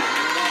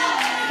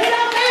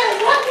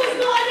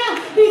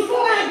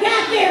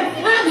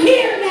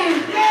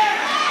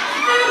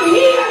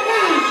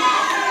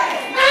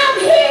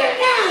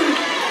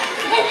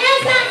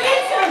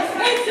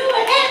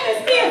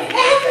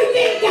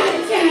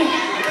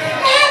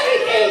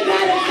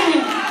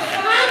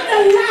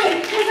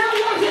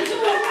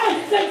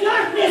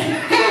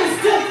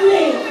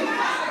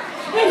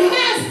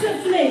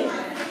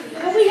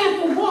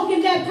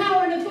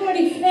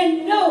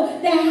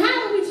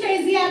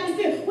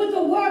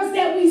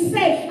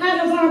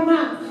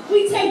 mouth.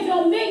 We take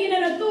dominion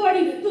and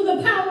authority through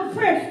the power of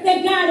prayer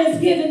that God has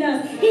given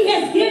us. He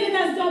has given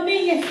us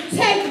dominion.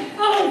 Take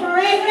over.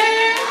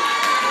 Amen.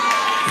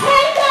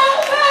 Take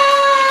over.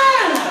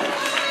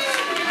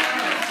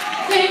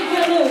 Thank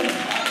you, Lord.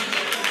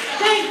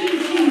 Thank you,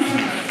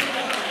 Jesus.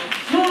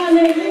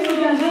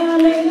 Hallelujah.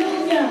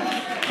 Hallelujah.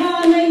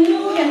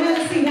 Hallelujah. Have a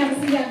seat. Have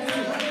a seat. Have a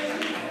seat.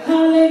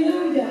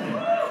 Hallelujah.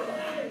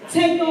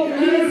 Take over.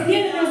 He has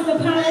given us the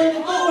power and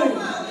authority.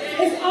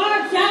 It's our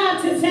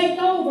job to take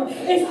over.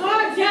 It's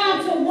our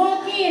job to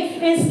walk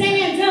in and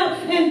stand up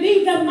and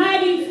be the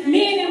mighty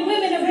men and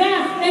women of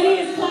God that He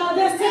has called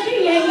us to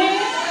be.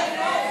 Amen.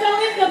 So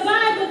in the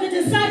Bible, the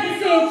disciples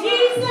said,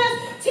 Jesus,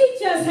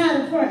 teach us how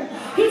to pray.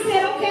 He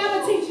said, okay, I'm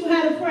going to teach you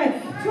how to pray.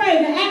 Pray,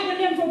 the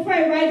acronym for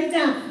pray, write it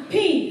down.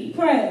 P,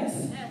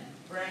 praise.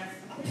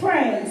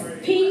 Praise.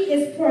 P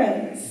is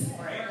praise.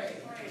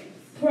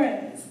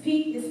 Praise.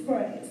 P is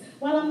praise.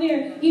 While I'm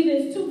there, either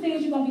it's two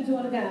things you're going to be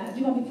doing to God.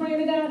 You're going to be praying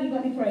to God or you're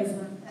going to be praising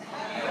Him.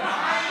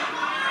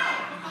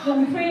 You're going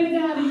to be praying to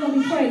God or you're going to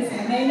be praising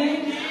Him. Amen?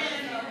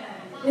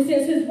 It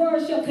says His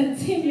word shall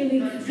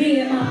continually be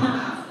in my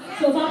mouth.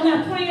 So if I'm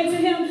not praying to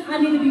Him, I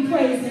need to be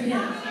praising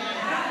Him.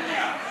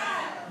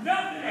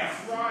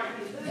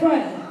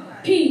 Pray.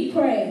 P,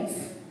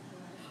 praise.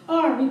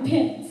 R,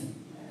 repent.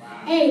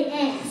 A,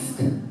 ask.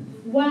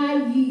 Y,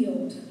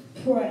 yield.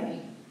 Pray.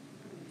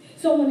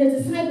 So when the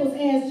disciples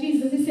asked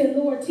Jesus, He said,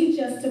 Lord, teach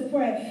us to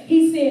pray.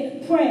 He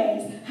said,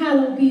 praise,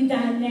 hallowed be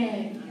thy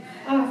name.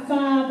 Our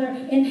Father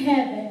in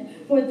heaven,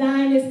 for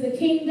thine is the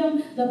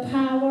kingdom, the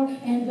power,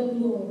 and the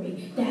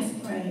glory. That's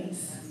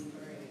praise.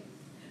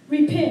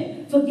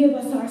 Repent, forgive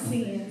us our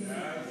sins,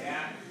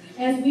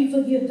 as we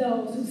forgive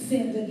those who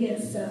sinned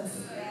against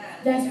us.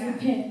 That's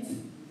repent.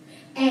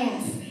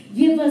 Ask,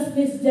 give us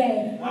this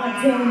day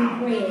our daily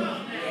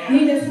bread.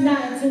 Lead us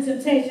not into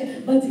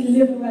temptation, but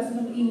deliver us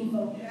from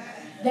evil.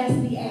 That's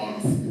the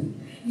ask.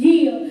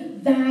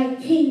 Yield, thy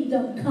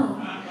kingdom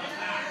come.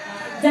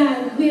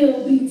 Thy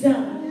will be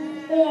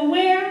done. On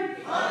where?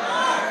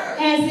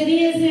 As it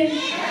is in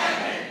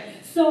heaven.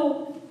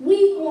 So we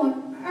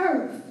on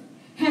earth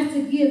have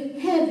to give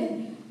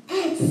heaven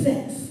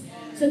access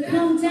to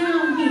come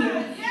down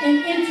here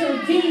and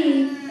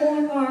intervene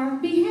on our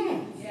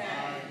behalf.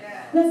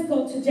 Let's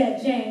go to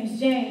James.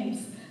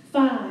 James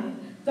 5,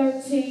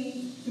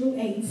 13 through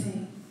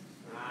 18.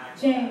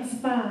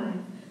 James 5,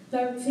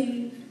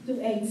 13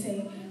 through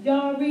 18.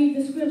 Y'all read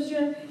the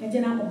scripture, and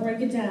then I'm going to break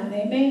it down.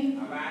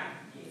 Amen?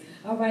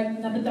 All right,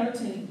 number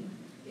 13.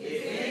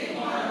 Is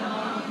anyone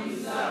among you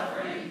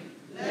suffering?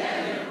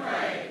 Let him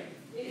pray.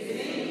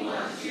 Is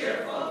anyone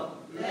cheerful?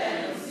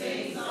 Let him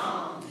sing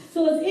songs.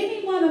 So is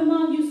anyone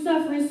among you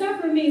suffering?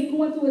 Suffering means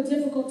going through a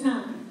difficult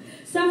time.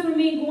 Suffering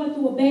means going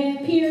through a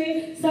bad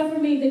period.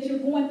 Suffering means that you're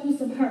going through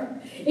some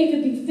hurt. It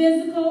could be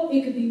physical.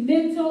 It could be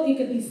mental. It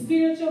could be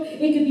spiritual.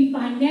 It could be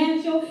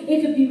financial.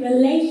 It could be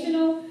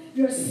relational.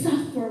 You're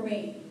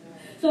suffering.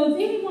 So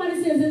if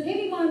anyone says, if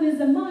anyone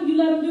is among you,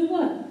 let him do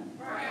what?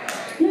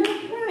 Pray. Let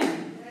him pray.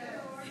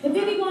 If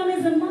anyone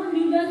is among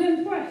you, let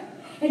him pray.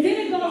 And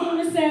then it goes on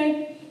to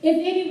say, if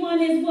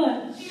anyone is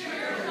what?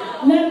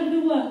 Let him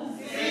do what?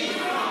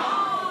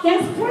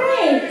 That's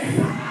praise.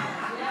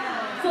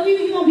 So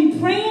either you're going to be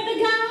praying to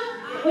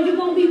God or you're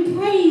going to be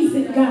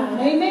praising God.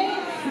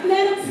 Amen?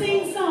 Let him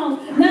sing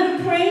songs. Let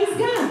him praise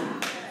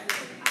God.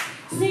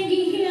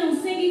 Singing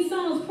hymns, singing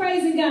songs,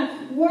 praising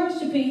God,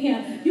 worshiping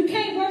Him. You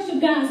can't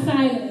worship God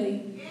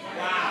silently.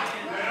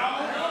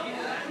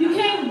 You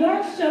can't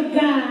worship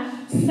God.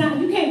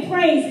 You can't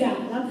praise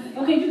God.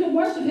 Okay, you can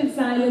worship Him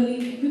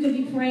silently. You can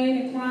be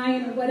praying and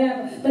crying or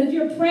whatever. But if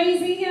you're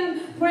praising Him,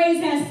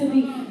 praise has to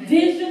be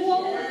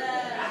visual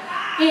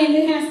and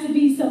it has to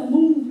be some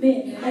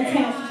movement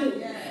attached to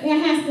it. It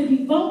has to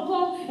be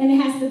vocal and it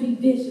has to be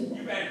visual.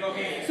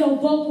 So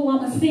vocal, I'm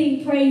going to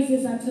sing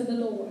praises unto the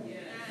Lord.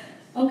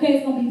 Okay,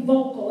 it's going to be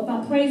vocal. If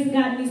I'm praising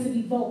God, it needs to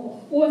be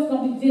vocal. Or it's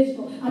going to be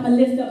visual. I'm going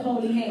to lift up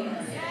holy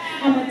hands.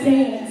 I'm going to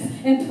dance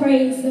and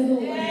praise the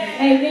Lord.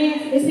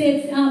 Amen. It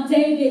says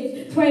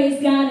David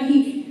praised God and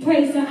he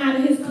praised Him out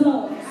of his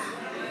clothes.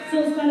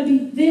 So it's going to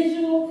be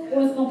visual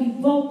or it's going to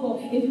be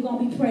vocal if you're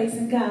going to be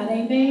praising God.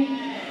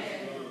 Amen.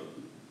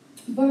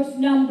 Verse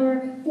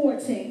number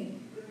 14.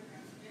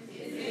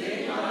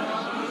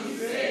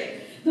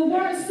 The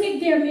word sick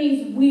there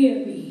means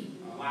weary.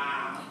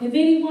 If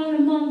anyone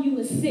among you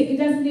is sick, it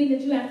doesn't mean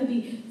that you have to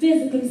be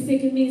physically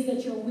sick. It means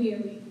that you're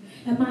weary.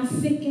 Am I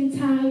sick and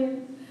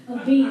tired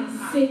of being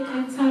sick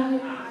and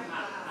tired?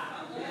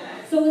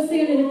 So it's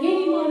saying that if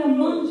anyone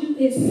among you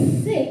is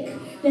sick,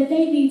 that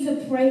they need to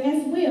pray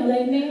as well.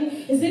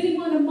 Amen? Is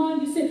anyone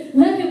among you sick?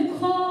 Let him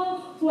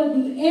call for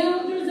the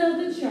elders of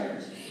the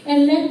church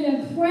and let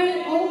them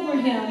pray over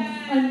him,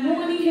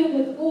 anointing him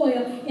with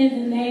oil in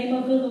the name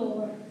of the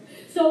Lord.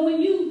 So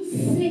when you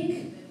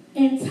sick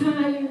and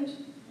tired,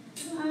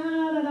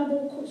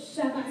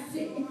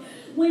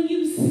 when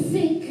you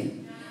sick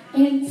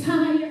and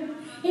tired,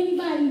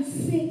 anybody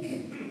sick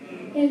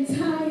and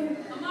tired,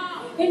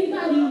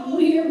 anybody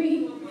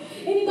weary,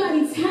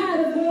 anybody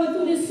tired of going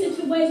through this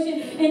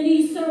situation and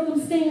these circumstances,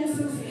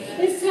 circumstances.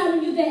 It's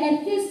telling you that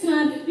at this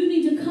time, you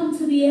need to come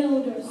to the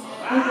elders of the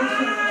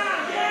church.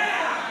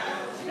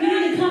 You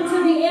need to come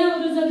to the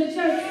elders of the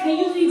church, and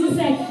you need to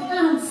say,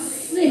 I'm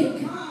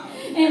sick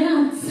and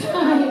I'm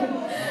tired.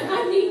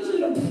 I need you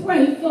to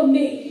pray for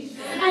me.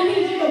 I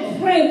need you to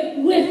pray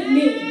with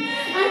me.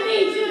 I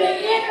need you to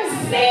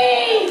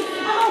intercede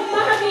on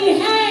my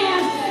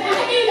behalf. I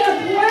need a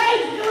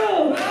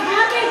breakthrough.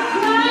 I've been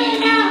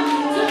crying out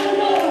to the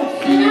Lord.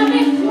 And I've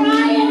been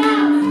crying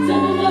out to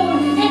the Lord.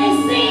 And it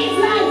seems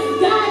like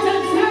God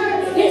done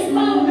turned his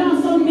phone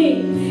off on me.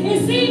 It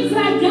seems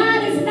like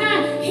God is not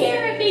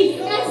hearing me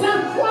as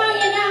I'm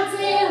crying out to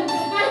him.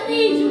 I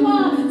need you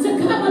all to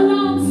come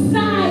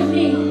alongside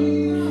me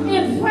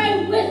and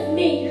pray with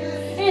me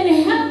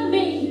and help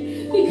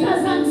me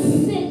because I'm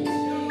sick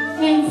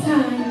and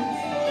tired.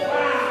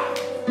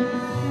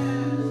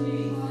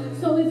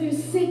 So if you're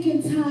sick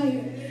and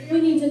tired,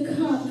 we need to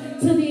come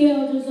to the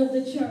elders of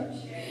the church.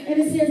 And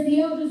it says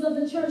the elders of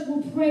the church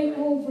will pray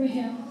over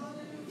him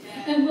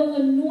and will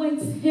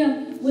anoint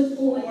him with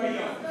oil.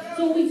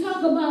 So when we talk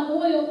about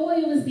oil,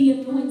 oil is the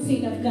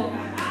anointing of God.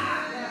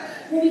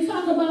 When we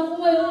talk about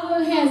oil,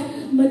 oil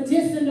has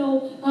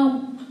medicinal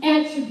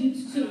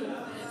attributes to it.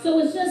 So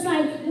it's just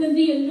like when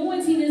the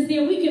anointing is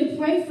there, we can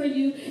pray for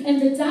you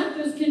and the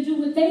doctors can do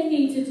what they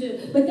need to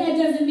do. But that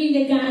doesn't mean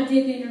that God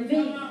didn't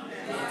intervene.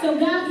 So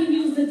God can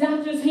use the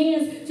doctor's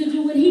hands to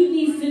do what he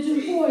needs to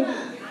do for you.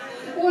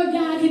 Or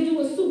God can do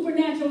a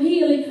supernatural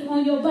healing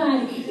on your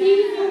body.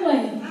 Either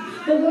way,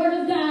 the word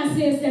of God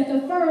says that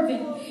the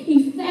fervent,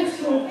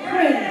 effectual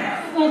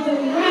prayer of the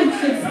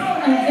righteous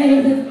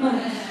availeth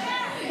much.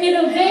 It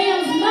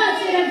avails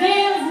much. It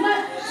avails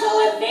much. So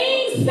it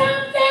means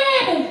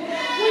something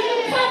when you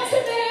come to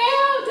the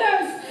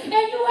elders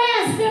and you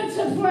ask them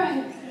to pray.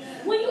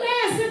 When you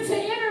ask them to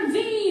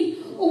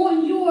intervene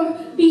on your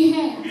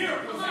behalf.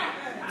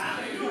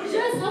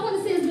 I want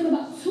to say it's been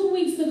about 2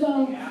 weeks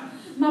ago,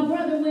 my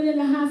brother went in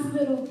the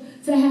hospital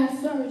to have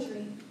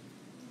surgery.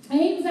 And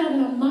he was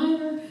having a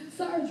minor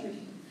surgery.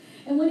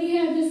 And when he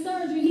had this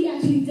surgery, he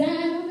actually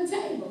died on the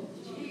table.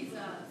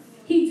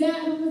 He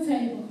died on the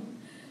table.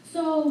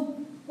 So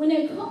when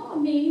they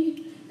called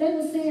me, they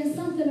were saying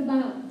something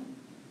about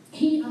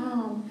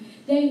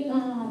they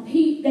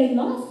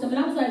lost him. And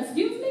I was like,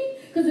 excuse me?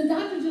 Because the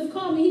doctor just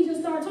called me. He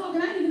just started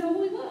talking. I didn't even know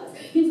who he was.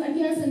 He was like,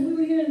 yes, and we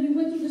were here and we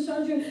went through the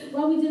surgery.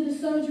 While we did the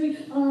surgery,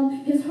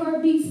 his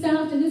heartbeat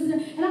stopped and this and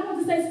that. And I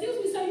wanted to say, excuse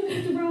me, sir, you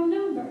got the wrong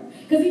number.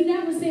 Because he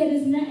never said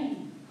his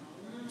name.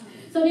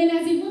 So then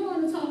as he went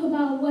on to talk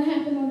about what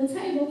happened on the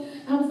table,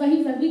 he was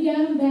like, we got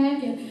him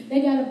back and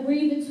they got a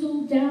breathing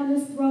tube down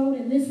his throat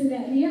and this and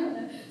that and the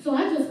other. So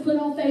I just put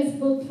on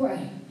Facebook,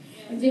 pray.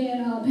 And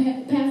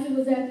then Pastor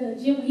was at the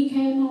gym. When he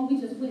came home, we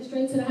just went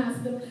straight to the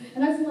hospital.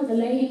 And I just wanted to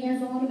lay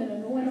hands on him and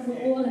anoint him with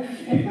oil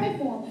and pray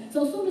for him.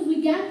 So as soon as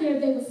we got there,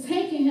 they was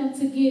taking him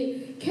to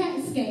get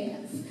CAT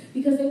scans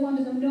because they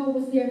wanted to know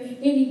was there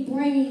any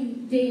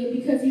brain dead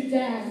because he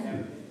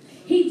died.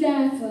 He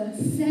died for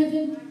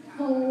 7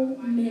 whole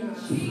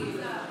minutes.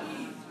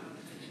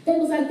 They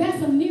was like,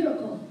 that's a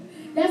miracle.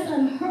 That's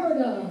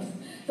unheard of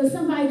for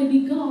somebody to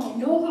be gone.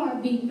 No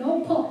heartbeat, no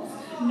pulse,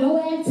 no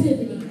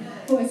activity.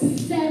 For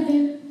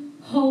 7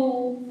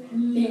 whole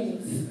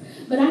minutes.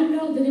 But I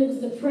know that it was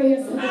the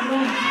prayers of the righteous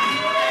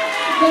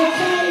that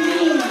came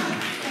in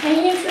and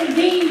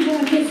intervened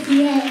on his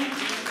behalf.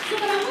 So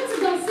when I went to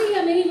go see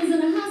him and he was in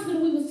the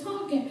hospital, we was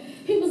talking.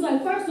 He was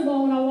like, first of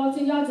all, when I walked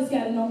in, y'all just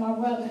got to know my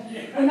brother.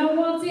 When I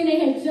walked in, they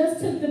had just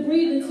took the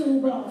breathing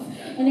tube off.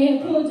 And they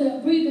had pulled the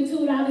breathing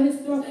tube out of his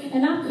throat.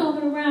 And I'm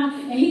coming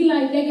around, and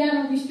they got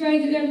him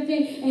restrained and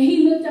everything. And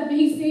he looked up and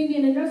he seen me,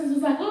 and the nurses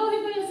was like, oh,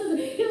 hey, my sister.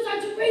 He was like,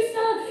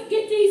 Teresa,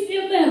 get these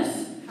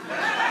MFs.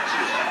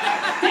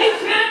 They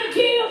trying to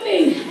kill me.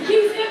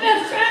 These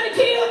MFs trying to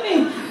kill me.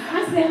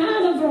 I said,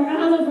 Oliver,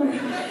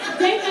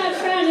 they not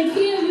trying to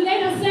kill you. They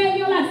done saved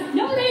your life.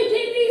 No, they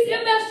didn't. These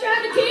MFs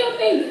trying to kill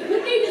me. We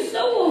need to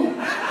sue them.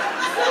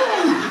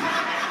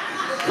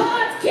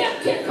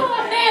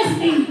 Call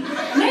nasty.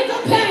 Make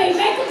them pay.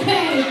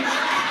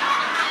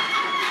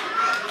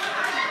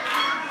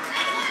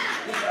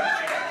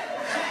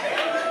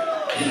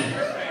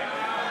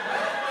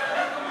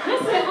 I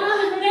said,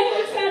 Oliver, they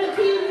ain't trying to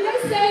kill you. They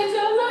saved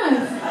your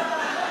life.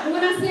 And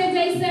when I said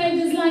they saved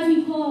his life, he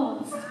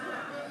paused.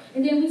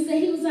 And then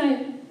he was like,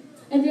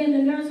 and then the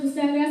nurse was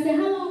standing there. I said,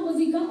 how long was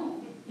he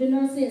gone? The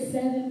nurse said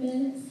 7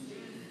 minutes.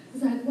 It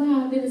was like,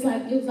 wow. And then it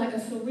was like a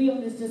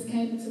surrealness just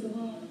came into the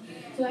room.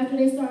 So after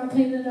they started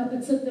cleaning it up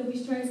and took the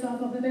restraints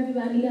off of him,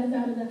 everybody left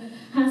out of the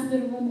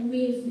hospital room, and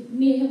me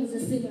and him was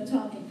just sitting there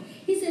talking.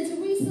 He said,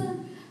 Teresa,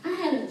 I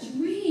had a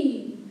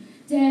dream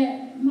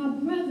that my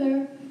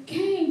brother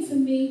came to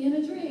me in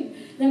a dream.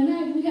 Now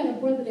imagine we had a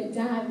brother that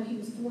died when he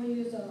was 4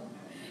 years old.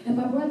 And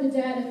my brother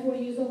died at 4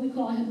 years old. We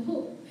call him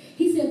Pooh.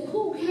 He said,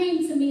 Pooh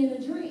came to me in a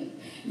dream.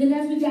 Then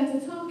as we got to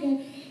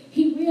talking,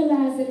 he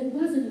realized that it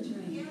wasn't a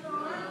dream.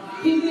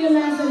 He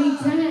realized that he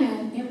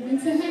died and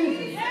went to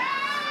heaven.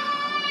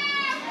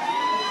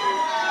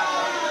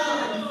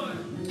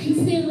 He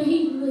said when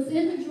he was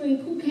in the dream,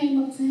 Pooh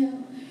came up to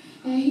him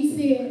And he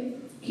said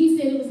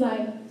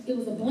it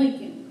was a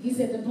blinking. He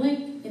said the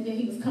blink, and then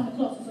he was coming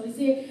closer. So he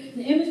said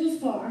the image was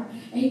far,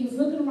 and he was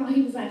looking around.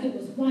 He was like, it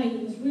was white.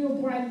 It was real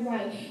bright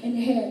white, and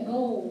it had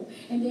gold.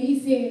 And then he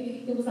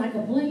said it was like a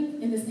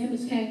blink, and this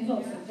image came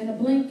closer. And a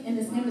blink, and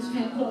this image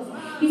came closer.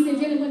 He said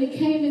then when it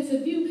came into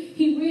view,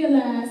 he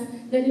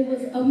realized that it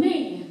was a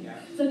man.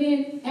 So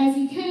then as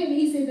he came,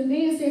 he said, the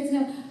man said to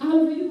him,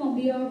 Oliver, you're going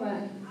to be all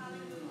right.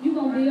 You're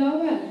going to be all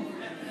right.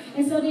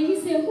 And so then he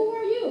said, who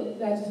are you?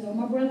 I just know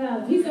my brother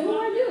Oliver. He said, who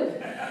are you?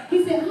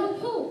 He said, I'm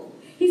Pooh.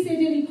 He said,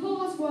 then he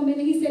paused for a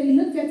minute. He said he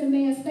looked at the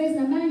man's face.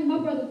 Now, mind you, my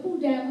brother Pooh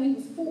died when he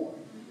was 4.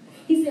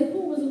 He said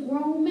Pooh was a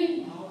grown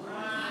man.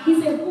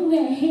 He said Pooh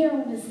had hair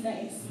on his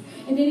face.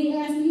 And then he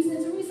asked me, he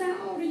said, Teresa,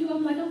 how old are you?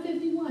 I'm like, I'm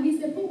 51. He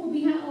said, Pooh would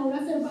be how old? I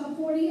said, about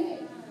 48.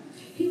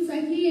 He was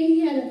like,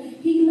 yeah,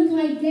 he looked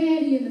like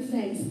daddy in the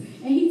face.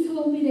 And he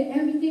told me that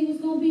everything was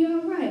going to be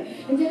all right.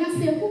 And then I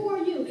said, who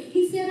are you?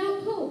 He said,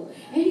 I'm Pooh.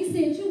 And he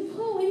said, you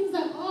Pooh? And he was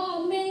like,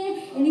 oh, man.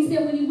 And he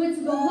said when he went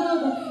to go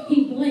hug him,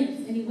 he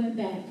blinked and he went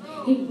back.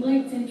 He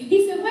blinked and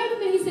he said, wait a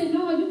minute. He said,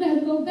 no, you got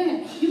to go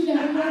back. You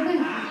got to go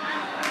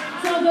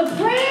back. So the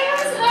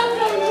prayers of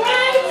the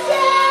righteous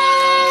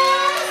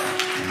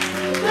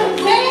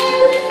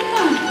availeth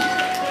much.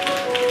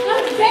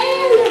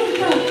 Availeth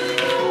much.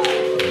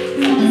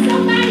 When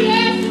somebody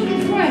asks you to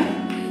pray,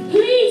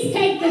 please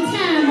take the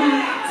time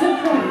out to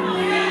pray.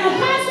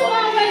 Apostle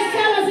always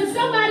tells us if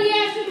somebody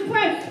asks you to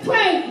pray,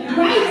 pray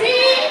right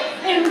then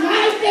and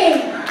right there.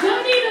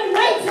 Don't even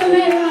wait till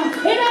later on.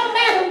 It don't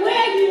matter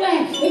where you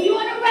at. If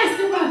you're in a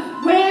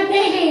restaurant, grab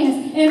their hands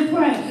and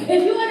pray. If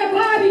you're in a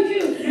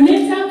barbecue,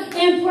 lift up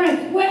and pray.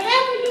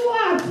 Wherever you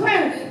are,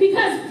 pray.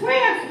 Because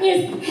prayer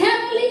is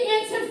heavenly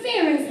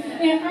interference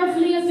in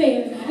earthly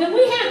affairs. And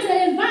we have to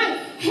invite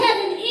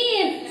heaven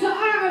in to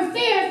our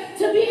affairs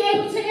to be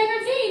able to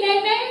intervene.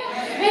 Amen?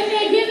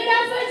 Amen. Give it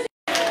up for Jesus.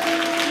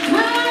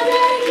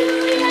 Hallelujah.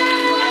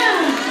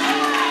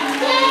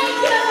 Thank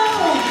you.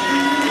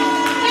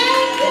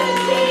 Thank you,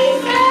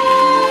 Jesus.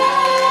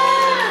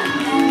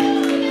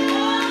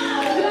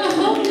 You're a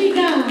holy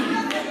God.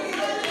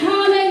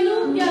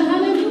 Hallelujah.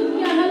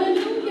 Hallelujah.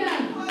 Hallelujah.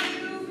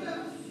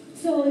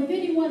 So if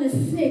anyone is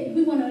sick,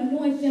 we want to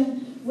anoint them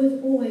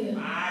with oil.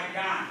 My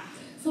God.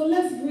 So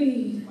let's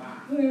read.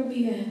 Where are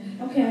we at?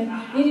 Okay.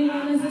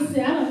 Anyone is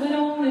sick? I done went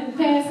on and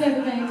passed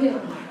everything,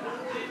 didn't I?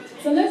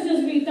 So let's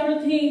just read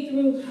 13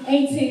 through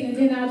 18, and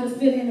then I'll just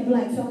fill in the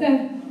blanks,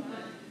 okay?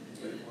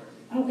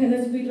 Okay,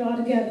 let's read it all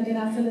together, then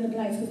I'll fill in the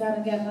blanks because I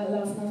done got my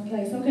lost my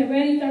place. Okay,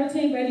 ready?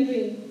 13, ready,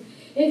 read.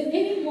 Is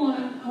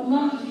anyone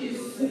among you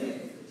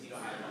sick?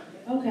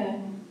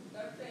 Okay.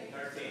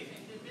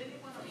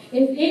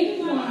 If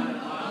anyone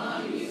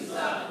among you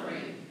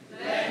suffering,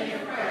 let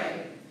him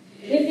pray.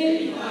 If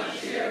anyone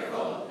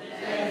cheerful,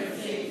 let him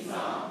sing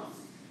songs.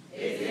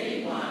 If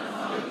anyone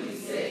among you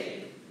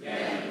sick, let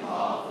him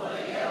call for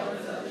the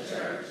elders of the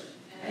church,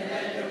 and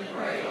let them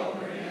pray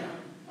over him,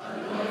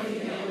 anointing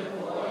him with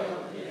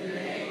oil in the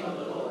name of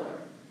the Lord.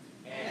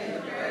 And the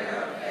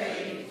prayer of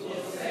faith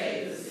will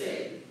save the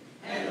sick,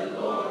 and the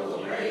Lord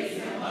will raise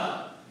him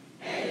up.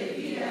 And if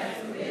he has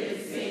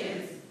committed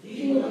sins,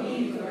 he will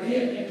be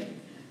forgiven.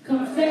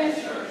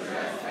 Confess your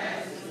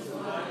trespasses to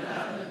one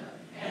another,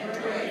 and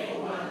pray for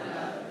one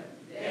another,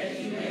 that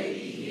you may be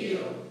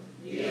healed.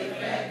 The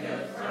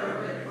effective,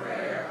 fervent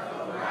prayer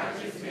of a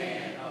righteous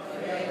man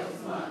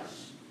avails much.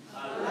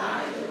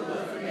 Elijah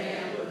was a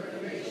man with a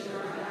mixture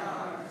of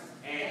hearts,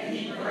 and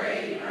he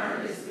prayed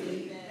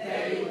earnestly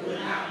that it would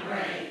not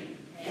rain.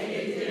 And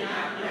it did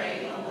not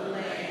rain on the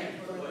land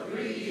for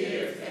 3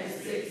 years and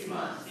 6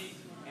 months.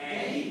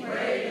 And he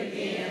prayed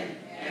again,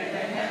 and the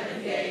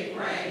heaven gave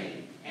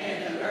rain,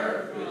 and the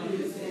earth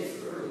produced its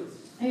fruit.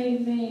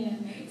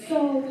 Amen.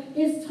 So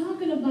it's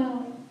talking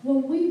about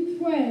when we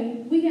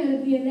pray, we got to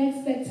be an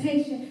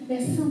expectation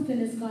that something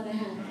is going to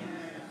happen.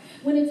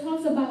 When it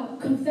talks about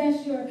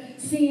confess your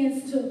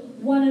sins to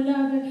one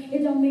another,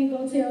 it don't mean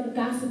go tell the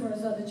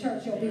gossipers of the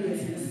church your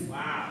business.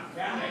 Wow.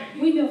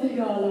 We know who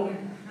y'all are.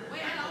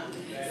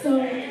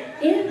 So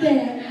in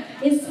that,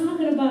 it's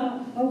talking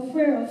about a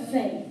prayer of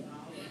faith.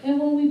 And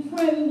when we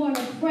pray, we want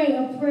to pray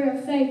a prayer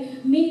of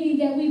faith, meaning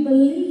that we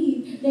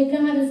believe that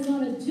God is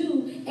going to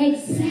do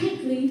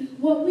exactly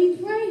what we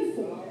pray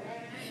for.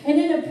 And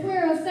in a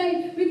prayer of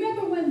faith,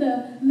 remember when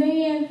the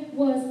man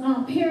was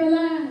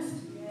paralyzed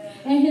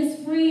and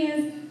his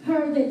friends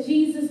heard that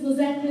Jesus was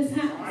at this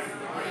house?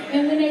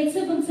 And when they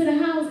took him to the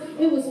house,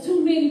 it was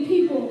too many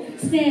people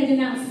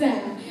standing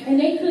outside, and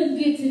they couldn't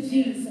get to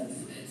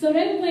Jesus. So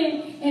they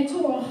went and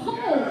tore a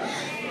hole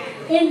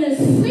in the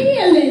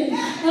ceiling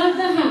of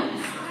the house,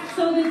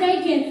 so that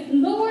they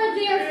can lower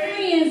their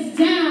friends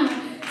down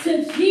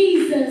to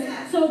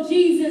Jesus so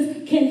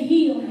Jesus can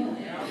heal him.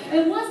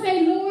 And once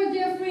they lowered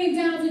their friend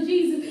down to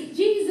Jesus,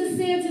 Jesus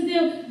said to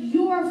them,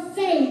 your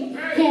faith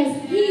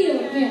has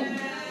healed him.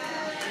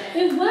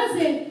 It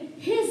wasn't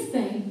his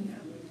faith.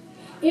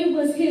 It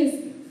was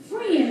his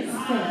friend's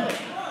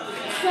faith.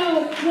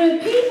 So when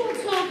people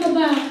talk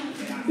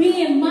about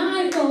being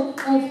mindful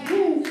of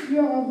who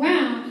you're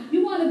around,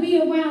 you want want to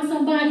be around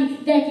somebody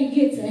that can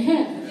get to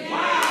heaven.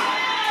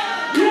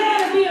 You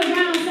want to be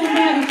around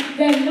somebody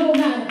that knows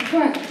how to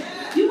pray.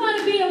 You want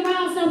to be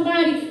around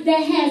somebody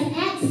that has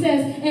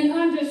access and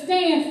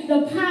understands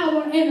the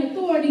power and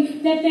authority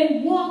that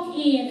they walk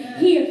in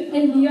here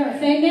in the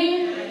earth.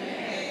 Amen?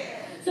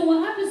 So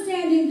we're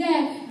understanding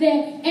that at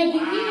the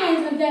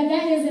end of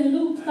that is in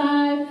Luke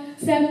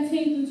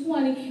 5:17 through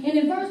 20. And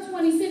in verse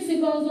 26 it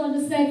goes on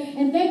to say,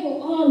 and they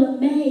were all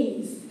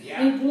amazed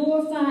and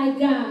glorified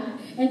God.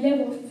 And they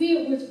were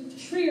filled with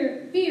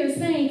fear,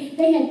 saying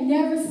they had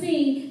never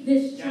seen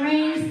this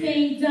strange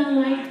thing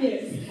done like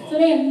this. So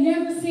they have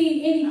never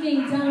seen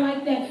anything done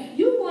like that.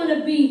 You want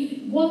to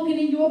be walking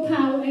in your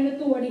power and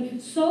authority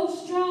so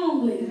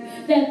strongly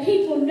that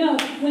people know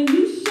when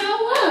you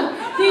show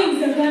up,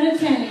 things are going to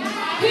change.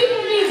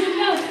 People need to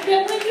know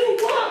that when you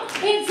walk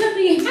into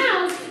the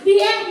house,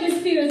 the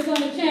atmosphere is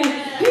going to change.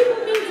 People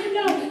need to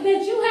know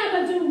that you have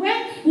a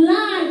direct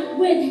line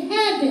with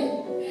heaven.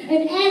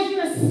 And as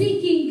you're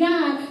seeking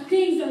God,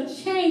 things are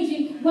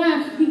changing.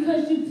 Why?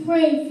 Because you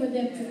prayed for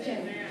them to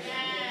change.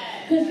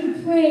 Because you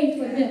prayed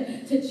for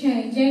them to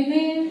change.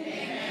 Amen?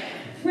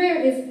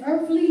 Prayer is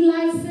earthly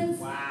license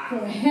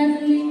for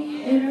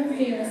heavenly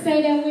interference.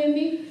 Say that with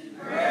me.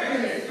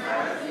 Prayer is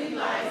earthly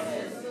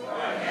license for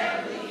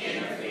heavenly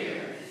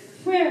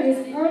interference. Prayer is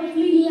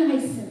earthly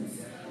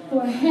license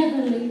for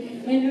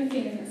heavenly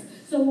interference.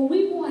 So when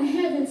we want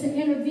heaven to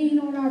intervene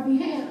on our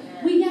behalf,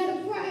 we got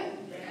to pray.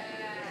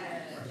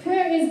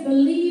 Prayer is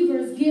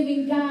believers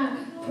giving God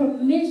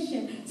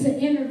permission to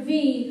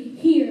intervene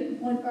here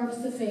on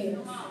earth's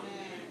affairs.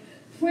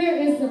 Prayer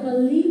is the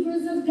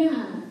believers of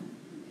God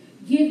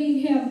giving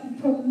him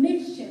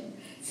permission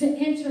to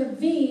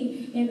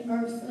intervene in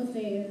earth's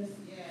affairs.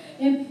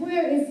 And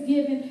prayer is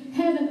giving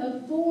heaven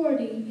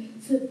authority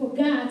for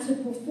God to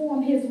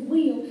perform his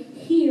will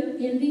here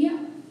in the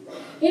earth.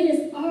 It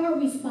is our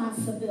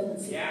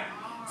responsibility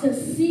to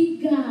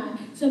seek God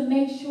to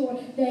make sure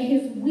that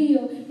his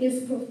will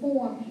is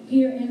performed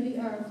here in the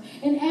earth.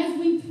 And as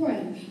we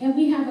pray and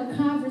we have a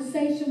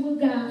conversation with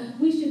God,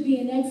 we should be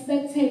in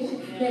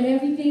expectation that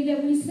everything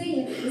that we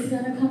say is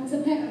going to come to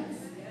pass.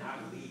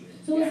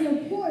 So it's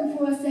important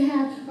for us to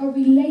have a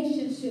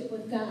relationship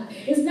with God.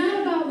 It's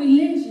not about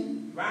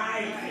religion.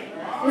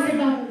 It's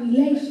about a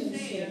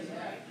relationship.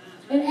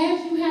 And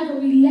as you have a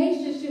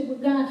relationship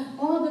with God,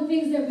 all the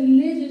things that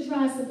religion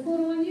tries to put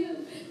on you,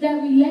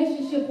 that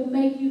relationship will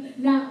make you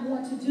not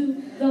want to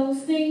do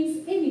those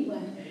things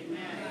anyway.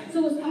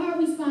 So it's our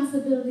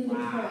responsibility to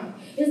pray.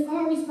 It's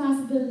our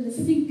responsibility to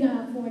seek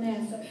God for an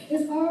answer.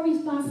 It's our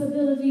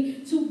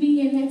responsibility to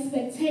be in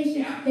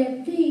expectation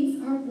that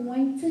things are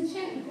going to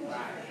change.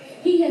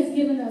 He has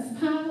given us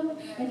power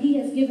and he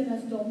has given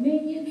us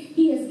dominion.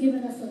 He has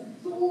given us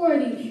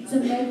authority to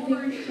make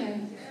things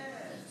change.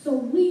 So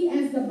we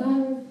as the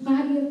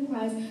body of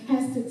Christ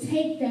has to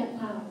take that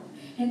power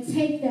and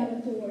take that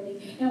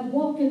authority and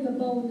walk in the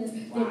boldness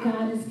that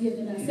God has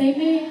given us.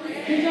 Amen?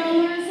 Did y'all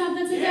learn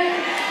something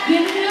today?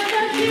 Give it up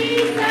for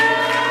Jesus!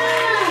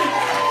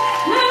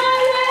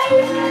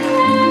 Hallelujah!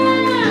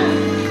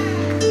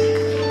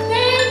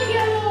 Thank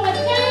you, Lord.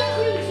 Thank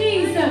you,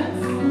 Jesus.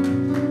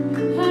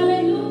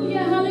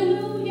 Hallelujah,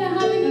 hallelujah,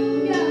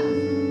 hallelujah.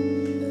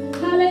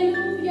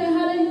 Hallelujah,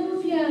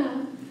 hallelujah.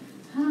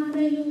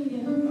 Hallelujah.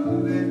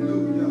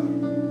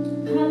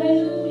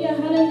 Hallelujah,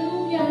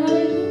 hallelujah,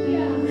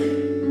 hallelujah.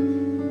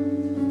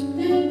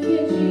 Thank you,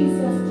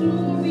 Jesus.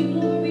 Glory,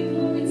 glory,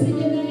 glory to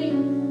your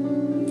name.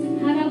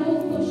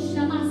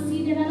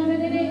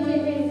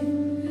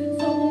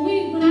 So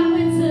when I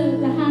went to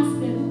the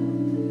hospital,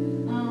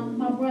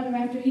 my brother,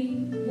 after he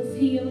was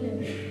healed and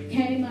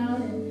came out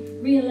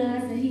and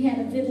realized that he had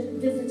a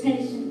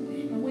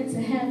visitation and went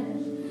to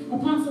heaven,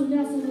 Apostle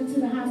Nelson went to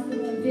the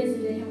hospital and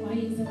visited him while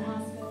he was in the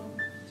hospital.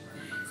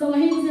 So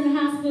when he was in the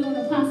hospital and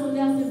Apostle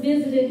Nelson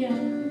visited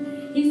him,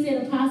 he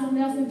said Apostle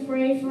Nelson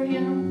prayed for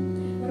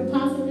him. When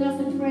Apostle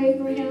Nelson prayed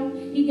for him,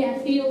 he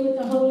got filled with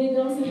the Holy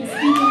Ghost and was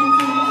speaking in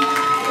tongues.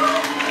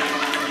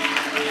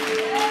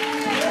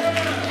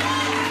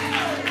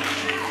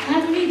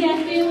 After he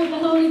got filled with the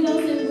Holy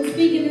Ghost and was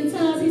speaking in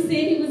tongues, he said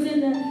he was in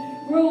the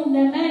room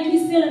that night.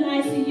 He's still in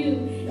ICU.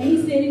 And he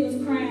said he was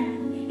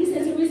crying. He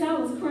said, Teresa, I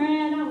was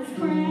crying.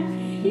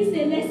 He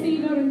said, next thing you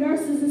know, the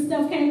nurses and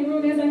stuff came in the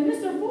room. They was like,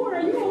 Mr. Ford,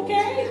 are you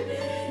okay?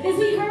 Is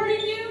he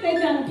hurting you? They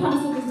thought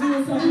Apostle was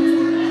doing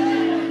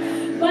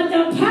something. But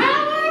the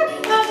power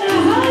of the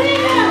Holy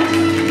Ghost.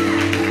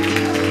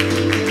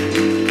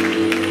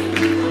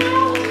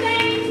 Oh,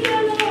 thank you,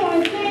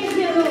 Lord. Thank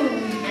you, Lord.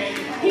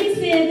 They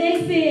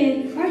said,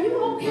 are you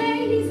okay?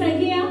 He said,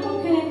 yeah, I'm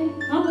okay.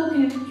 I'm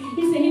okay.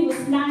 He said he was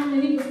snotting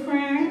and he was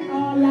crying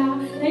all loud.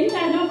 Now, you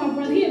got to know my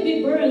brother. He a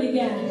big burly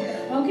guy.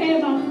 Okay,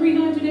 about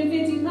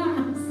 350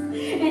 pounds.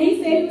 And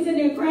he said he was in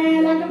there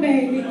crying like a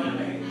baby.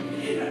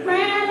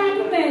 Crying like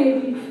a baby.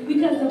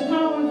 Because the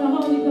power of the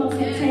Holy Ghost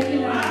had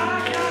taken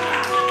over.